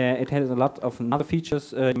 it has a lot of other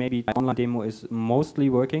features. Maybe the online demo is mostly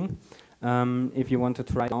working. If you want to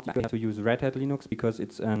try it out, you have to use Red Hat Linux because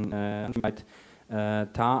it's an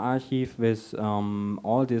tar archive with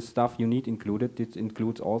all this stuff you need included. It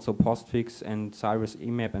includes also postfix and Cyrus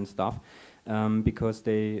emap and stuff. Because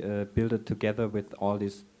they build it together with all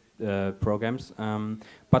these programs.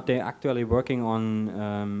 But they're actually working on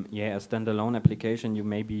a standalone application you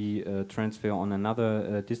maybe transfer on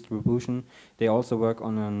another distribution. They also work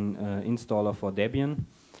on an installer for Debian.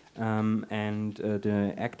 And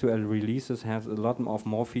the actual releases have a lot of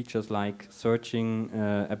more features like searching,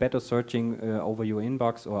 a better searching over your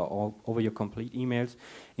inbox or over your complete emails,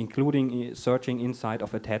 including searching inside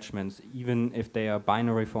of attachments, even if they are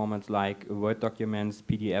binary formats like Word documents,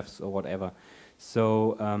 PDFs or whatever.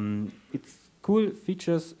 So it's cool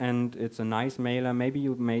features and it's a nice mailer. Maybe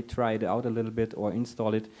you may try it out a little bit or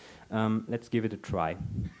install it. Let's give it a try.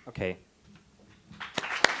 Okay.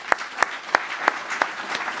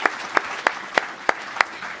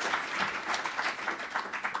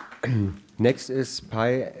 Next is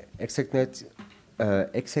PyExecNet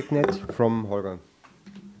execnet from Holger.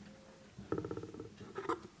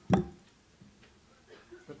 Is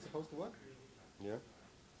that supposed to work? Yeah.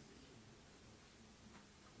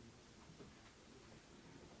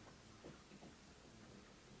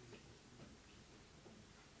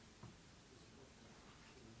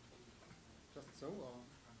 Just so, or?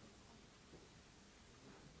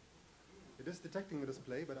 It is detecting the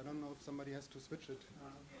display, but I don't know if somebody has to switch it.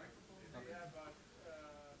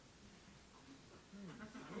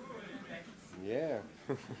 Yeah.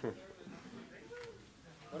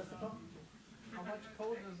 What is the top? How much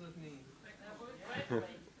code does it need?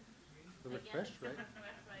 The refresh rate?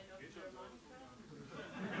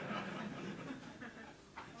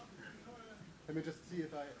 Let me just see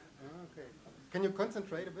if I... okay. Can you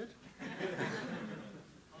concentrate a bit?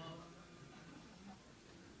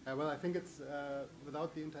 Well, I think it's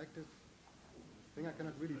without the interactive thing, I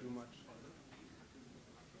cannot really do much.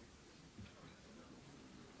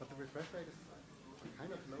 But the refresh rate is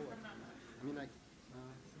kind of lower. I mean,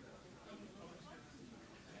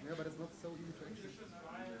 yeah, but it's not so easy to execute.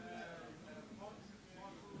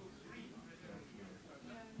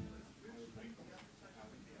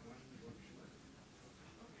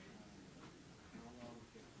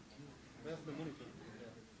 Where's the monitor?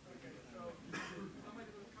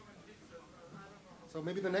 So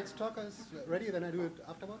maybe the next talker is ready, then I do it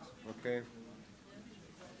afterwards? Okay.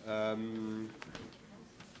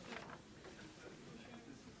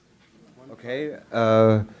 Okay.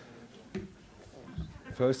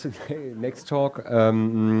 First, next talk.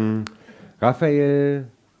 Rafael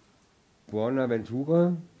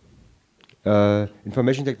Buenaventura,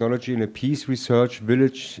 Information Technology in a Peace Research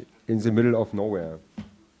Village in the middle of nowhere.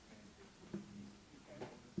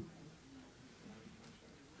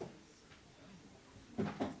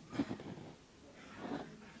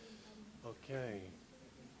 Okay.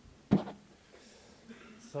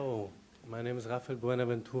 So, my name is Rafael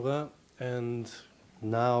Buenaventura, and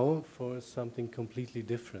now for something completely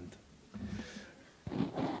different.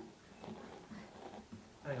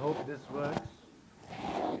 I hope this works,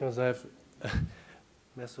 because I have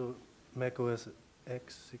macOS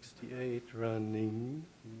X68 running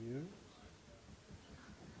here.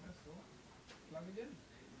 Plug it in.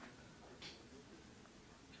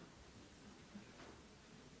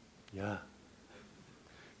 Yeah.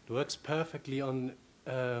 It works perfectly on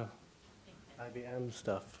IBM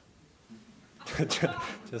stuff.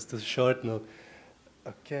 Just a short note.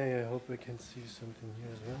 Okay, I hope I can see something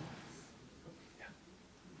here as well. Yeah.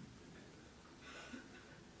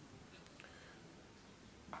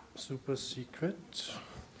 Super secret.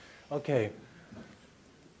 Okay.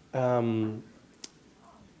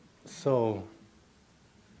 So.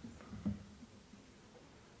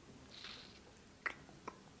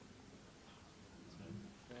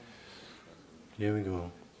 Here we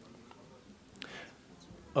go.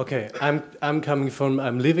 Okay, I'm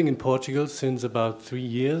living in Portugal since about 3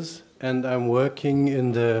 years, and I'm working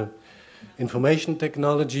in the information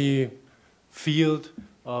technology field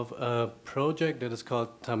of a project that is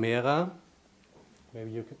called Tamera.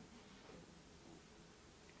 Maybe you can.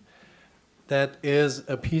 That is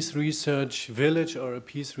a peace research village or a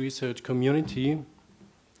peace research community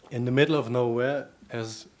in the middle of nowhere,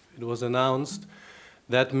 as it was announced.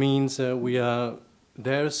 That means we are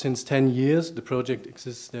there since 10 years. The project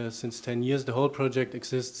exists there since 10 years. The whole project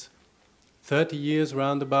exists 30 years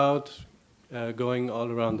roundabout, going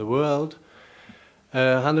all around the world.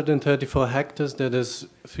 134 hectares, that is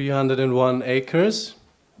 301 acres,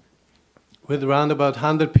 with around about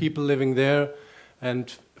 100 people living there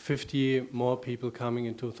and 50 more people coming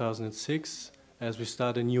in 2006 as we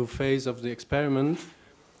start a new phase of the experiment.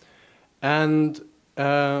 And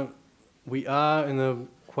we are in a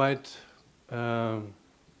quite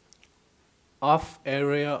off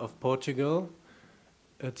area of Portugal.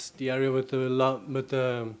 It's the area with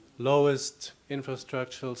the lowest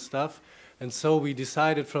infrastructural stuff. And so we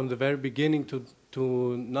decided from the very beginning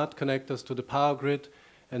to not connect us to the power grid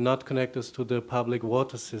and not connect us to the public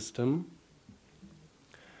water system.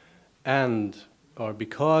 Or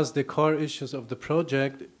because the core issues of the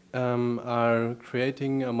project are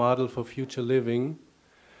creating a model for future living,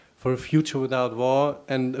 for a future without war,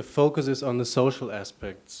 and the focus is on the social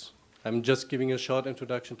aspects. I'm just giving a short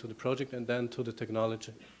introduction to the project and then to the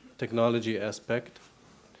technology aspect.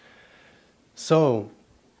 So,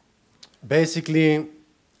 basically,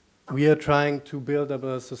 we are trying to build up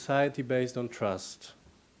a society based on trust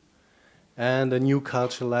and a new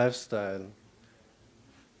cultural lifestyle.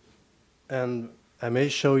 And I may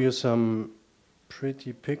show you some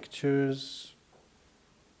pretty pictures.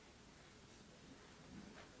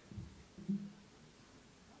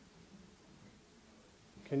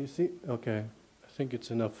 Can you see? Okay, I think it's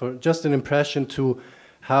enough for just an impression to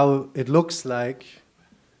how it looks like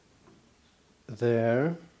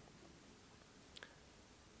there.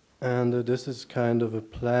 And this is kind of a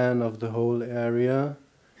plan of the whole area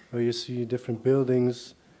where you see different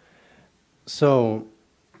buildings. So,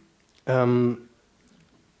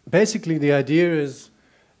 basically the idea is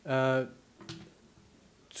for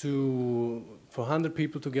 100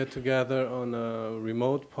 people to get together on a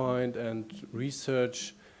remote point and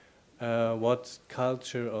research what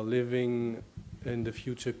culture or living in the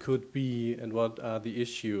future could be and what are the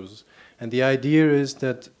issues. And the idea is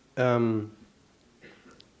that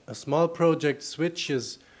a small project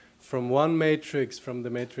switches from one matrix, from the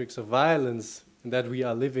matrix of violence, that we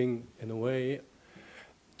are living in a way,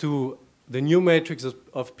 to the new matrix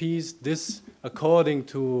of peace, this according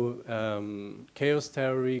to chaos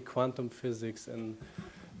theory, quantum physics, and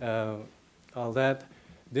all that,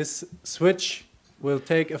 this switch will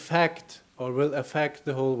take effect or will affect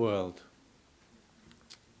the whole world.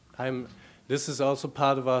 This is also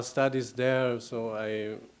part of our studies there, so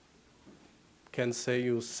I can say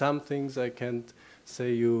you some things, I can't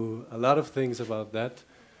say you a lot of things about that,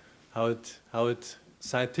 how it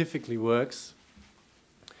scientifically works.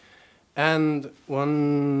 And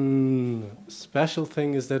one special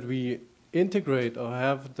thing is that we integrate or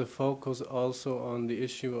have the focus also on the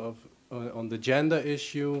issue of, on the gender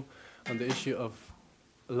issue, on the issue of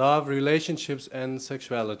love, relationships, and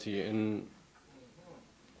sexuality in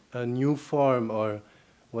a new form or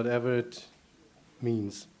whatever it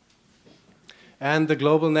means. And the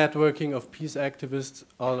global networking of peace activists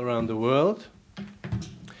all around the world.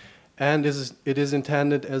 And it is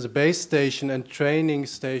intended as a base station and training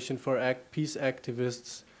station for peace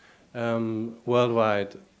activists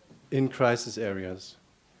worldwide in crisis areas.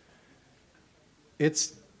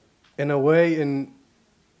 It's in a way in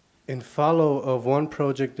follow of one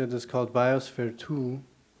project that is called Biosphere 2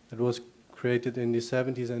 that was created in the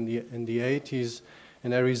 70s and the 80s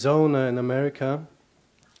in Arizona in America,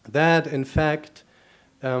 that in fact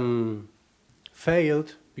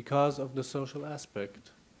failed because of the social aspect.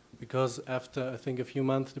 Because after, I think, a few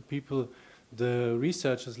months, the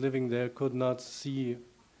researchers living there could not see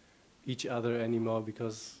each other anymore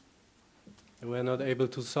because they were not able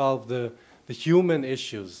to solve the human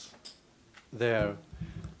issues there.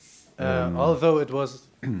 Although it was...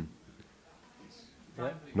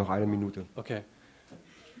 Noch eine Minute. Okay.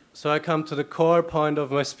 So I come to the core point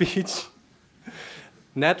of my speech.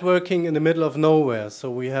 Networking in the middle of nowhere.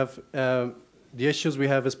 So we have, the issues we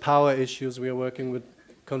have is power issues. We are working with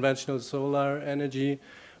conventional solar energy,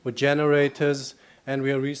 with generators, and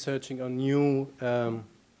we are researching on new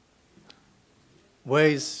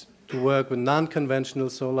ways to work with non-conventional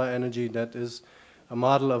solar energy. That is a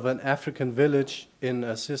model of an African village in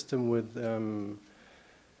a system with,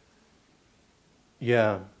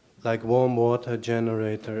 like warm water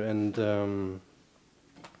generator and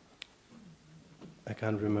I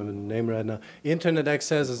can't remember the name right now. Internet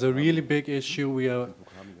access is a really big issue. We are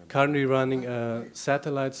currently running a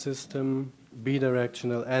satellite system,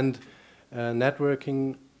 bidirectional, and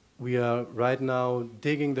networking. We are right now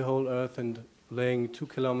digging the whole Earth and laying 2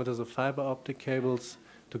 kilometers of fiber optic cables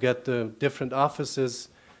to get the different offices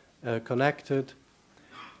connected.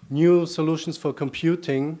 New solutions for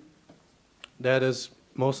computing, that is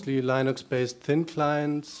mostly Linux-based thin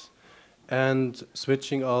clients, and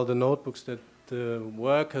switching all the notebooks that the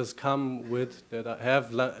workers come with that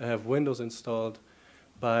have Windows installed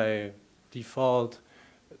by default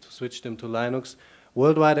to switch them to Linux.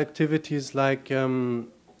 Worldwide activities like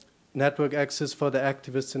network access for the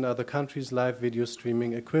activists in other countries, live video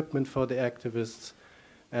streaming, equipment for the activists,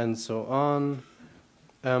 and so on.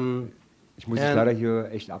 Ich muss dich leider hier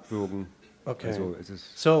echt abwürgen. Okay. Also, es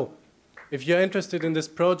ist so, if you're interested in this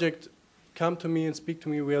project, come to me and speak to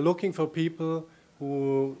me. We are looking for people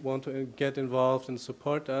who want to get involved and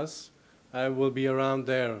support us. I will be around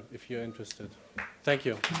there if you're interested. Thank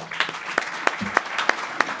you.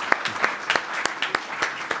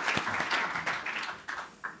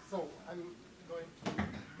 So I'm going to...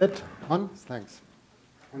 That on? Thanks.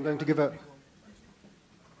 I'm going to give a...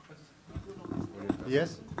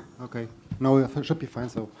 Yes? Okay. No, it should be fine.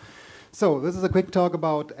 So this is a quick talk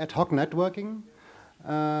about ad hoc networking.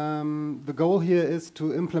 The goal here is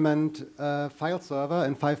to implement a file server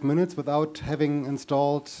in 5 minutes without having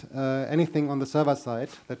installed anything on the server side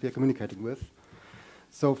that we are communicating with.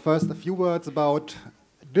 So first, a few words about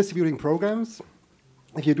distributing programs.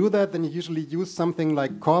 If you do that, then you usually use something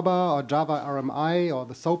like Corba or Java RMI or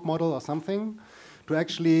the SOAP model or something to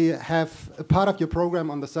actually have a part of your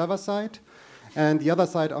program on the server side and the other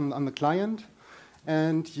side on the client.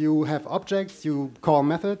 And you have objects, you call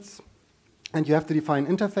methods, and you have to define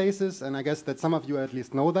interfaces, and I guess that some of you at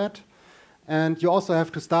least know that. And you also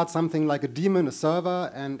have to start something like a daemon, a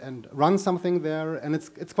server, and run something there, and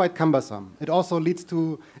it's quite cumbersome. It also leads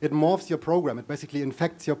to, it morphs your program. It basically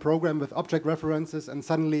infects your program with object references, and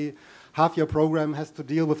suddenly half your program has to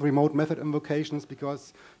deal with remote method invocations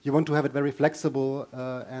because you want to have it very flexible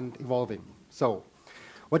and evolving. So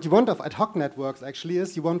what you want of ad hoc networks actually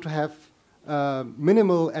is you want to have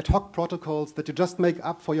minimal ad hoc protocols that you just make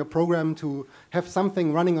up for your program to have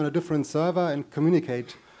something running on a different server and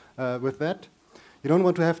communicate with that. You don't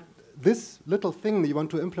want to have this little thing that you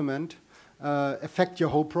want to implement affect your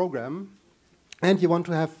whole program. And you want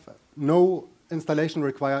to have no installation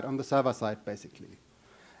required on the server side, basically.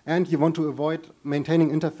 And you want to avoid maintaining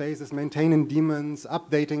interfaces, maintaining daemons,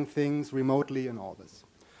 updating things remotely, and all this.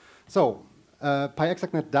 So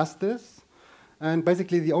PyExactNet does this. And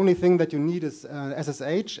basically, the only thing that you need is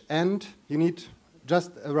SSH, and you need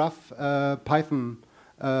just a rough Python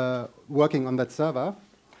working on that server.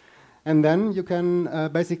 And then you can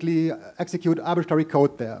basically execute arbitrary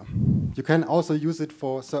code there. You can also use it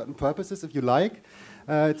for certain purposes if you like.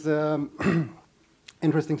 It's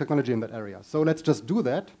interesting technology in that area. So let's just do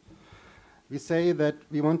that. We say that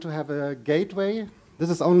we want to have a gateway. This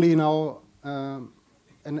is only now an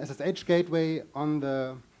SSH gateway on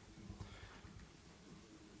the,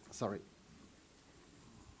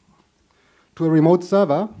 to a remote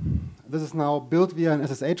server. This is now built via an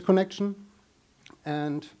SSH connection.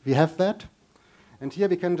 And we have that. And here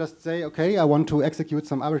we can just say, OK, I want to execute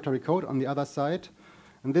some arbitrary code on the other side.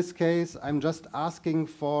 In this case, I'm just asking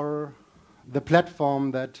for the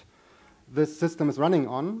platform that this system is running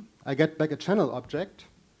on. I get back a channel object.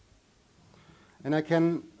 And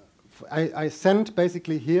I send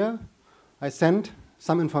basically here, I send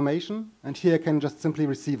some information. And here I can just simply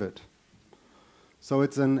receive it. So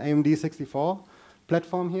it's an AMD 64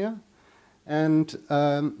 platform here. And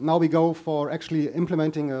now we go for actually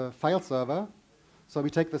implementing a file server. So we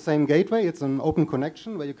take the same gateway. It's an open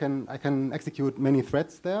connection where I can execute many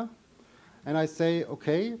threads there. And I say,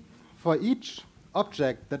 OK, for each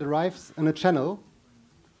object that arrives in a channel,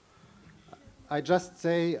 I just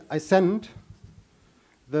say I send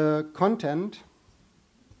the content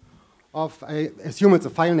of, I assume it's a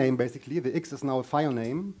file name, basically. The X is now a file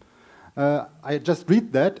name. I just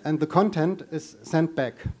read that, and the content is sent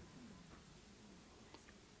back.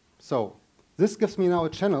 So this gives me now a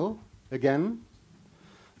channel again.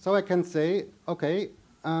 So I can say, OK,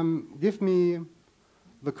 give me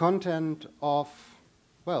the content of,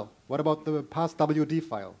 well, what about the past WD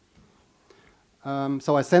file?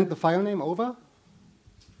 So I send the file name over,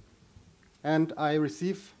 and I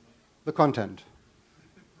receive the content,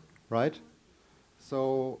 right?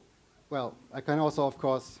 So, well, I can also, of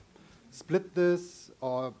course, split this,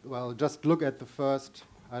 or, well, just look at the first,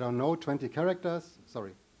 I don't know, 20 characters.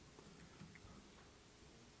 Sorry.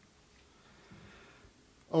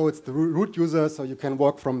 Oh, it's the root user, so you can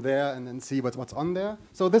walk from there and then see what's on there.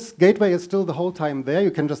 So this gateway is still the whole time there. You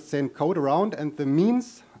can just send code around, and the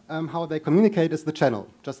means how they communicate is the channel.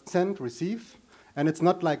 Just send, receive, and it's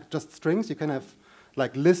not like just strings. You can have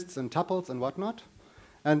like lists and tuples and whatnot.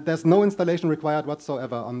 And there's no installation required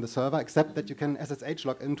whatsoever on the server, except that you can SSH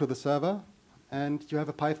log into the server, and you have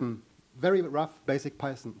a Python, very rough, basic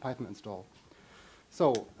Python install.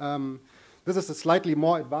 So this is a slightly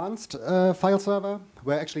more advanced file server,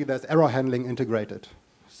 where actually there's error handling integrated.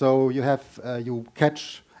 So you have you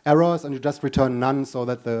catch errors, and you just return none so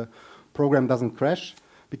that the program doesn't crash.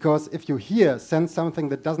 Because if you here send something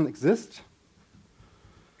that doesn't exist,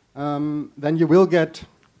 then you will get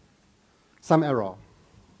some error.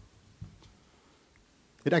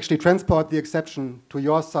 It actually transports the exception to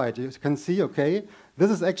your side. You can see, OK,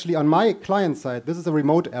 this is actually on my client side. This is a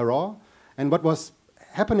remote error. And what was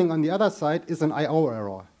happening on the other side is an I/O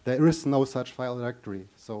error. There is no such file directory.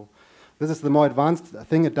 So this is the more advanced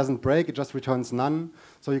thing. It doesn't break. It just returns none.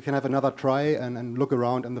 So you can have another try and look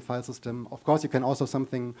around in the file system. Of course, you can also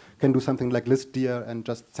do something like listdir and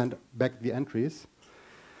just send back the entries.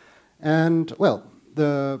 And, well,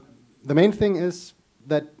 the main thing is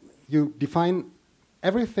that you define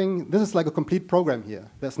everything. This is like a complete program here.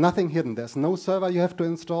 There's nothing hidden. There's no server you have to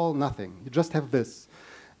install, nothing. You just have this.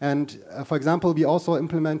 And for example, we also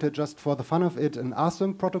implemented, just for the fun of it, an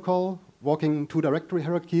async protocol, walking two directory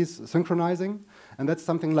hierarchies, synchronizing. And that's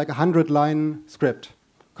something like a 100-line script,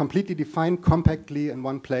 completely defined compactly in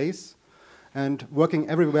one place, and working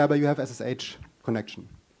everywhere where you have SSH connection.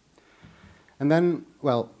 And then,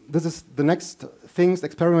 well, this is the next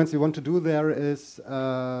experiments we want to do there is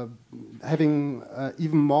having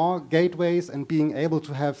even more gateways and being able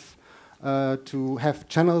to have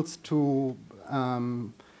channels to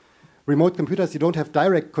remote computers you don't have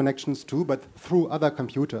direct connections to, but through other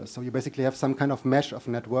computers. So you basically have some kind of mesh of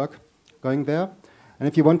network going there. And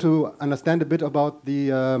if you want to understand a bit about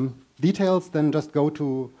the details, then just go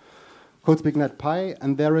to CodeSpeak.NET.Py,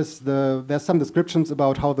 and there's some descriptions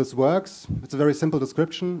about how this works. It's a very simple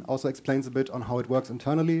description, also explains a bit on how it works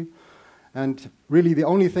internally. And really the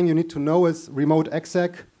only thing you need to know is remote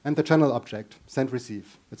exec and the channel object, send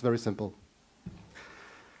receive. It's very simple.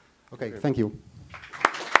 Okay, thank you.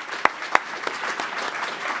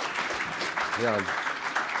 Yeah,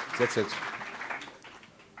 that's it.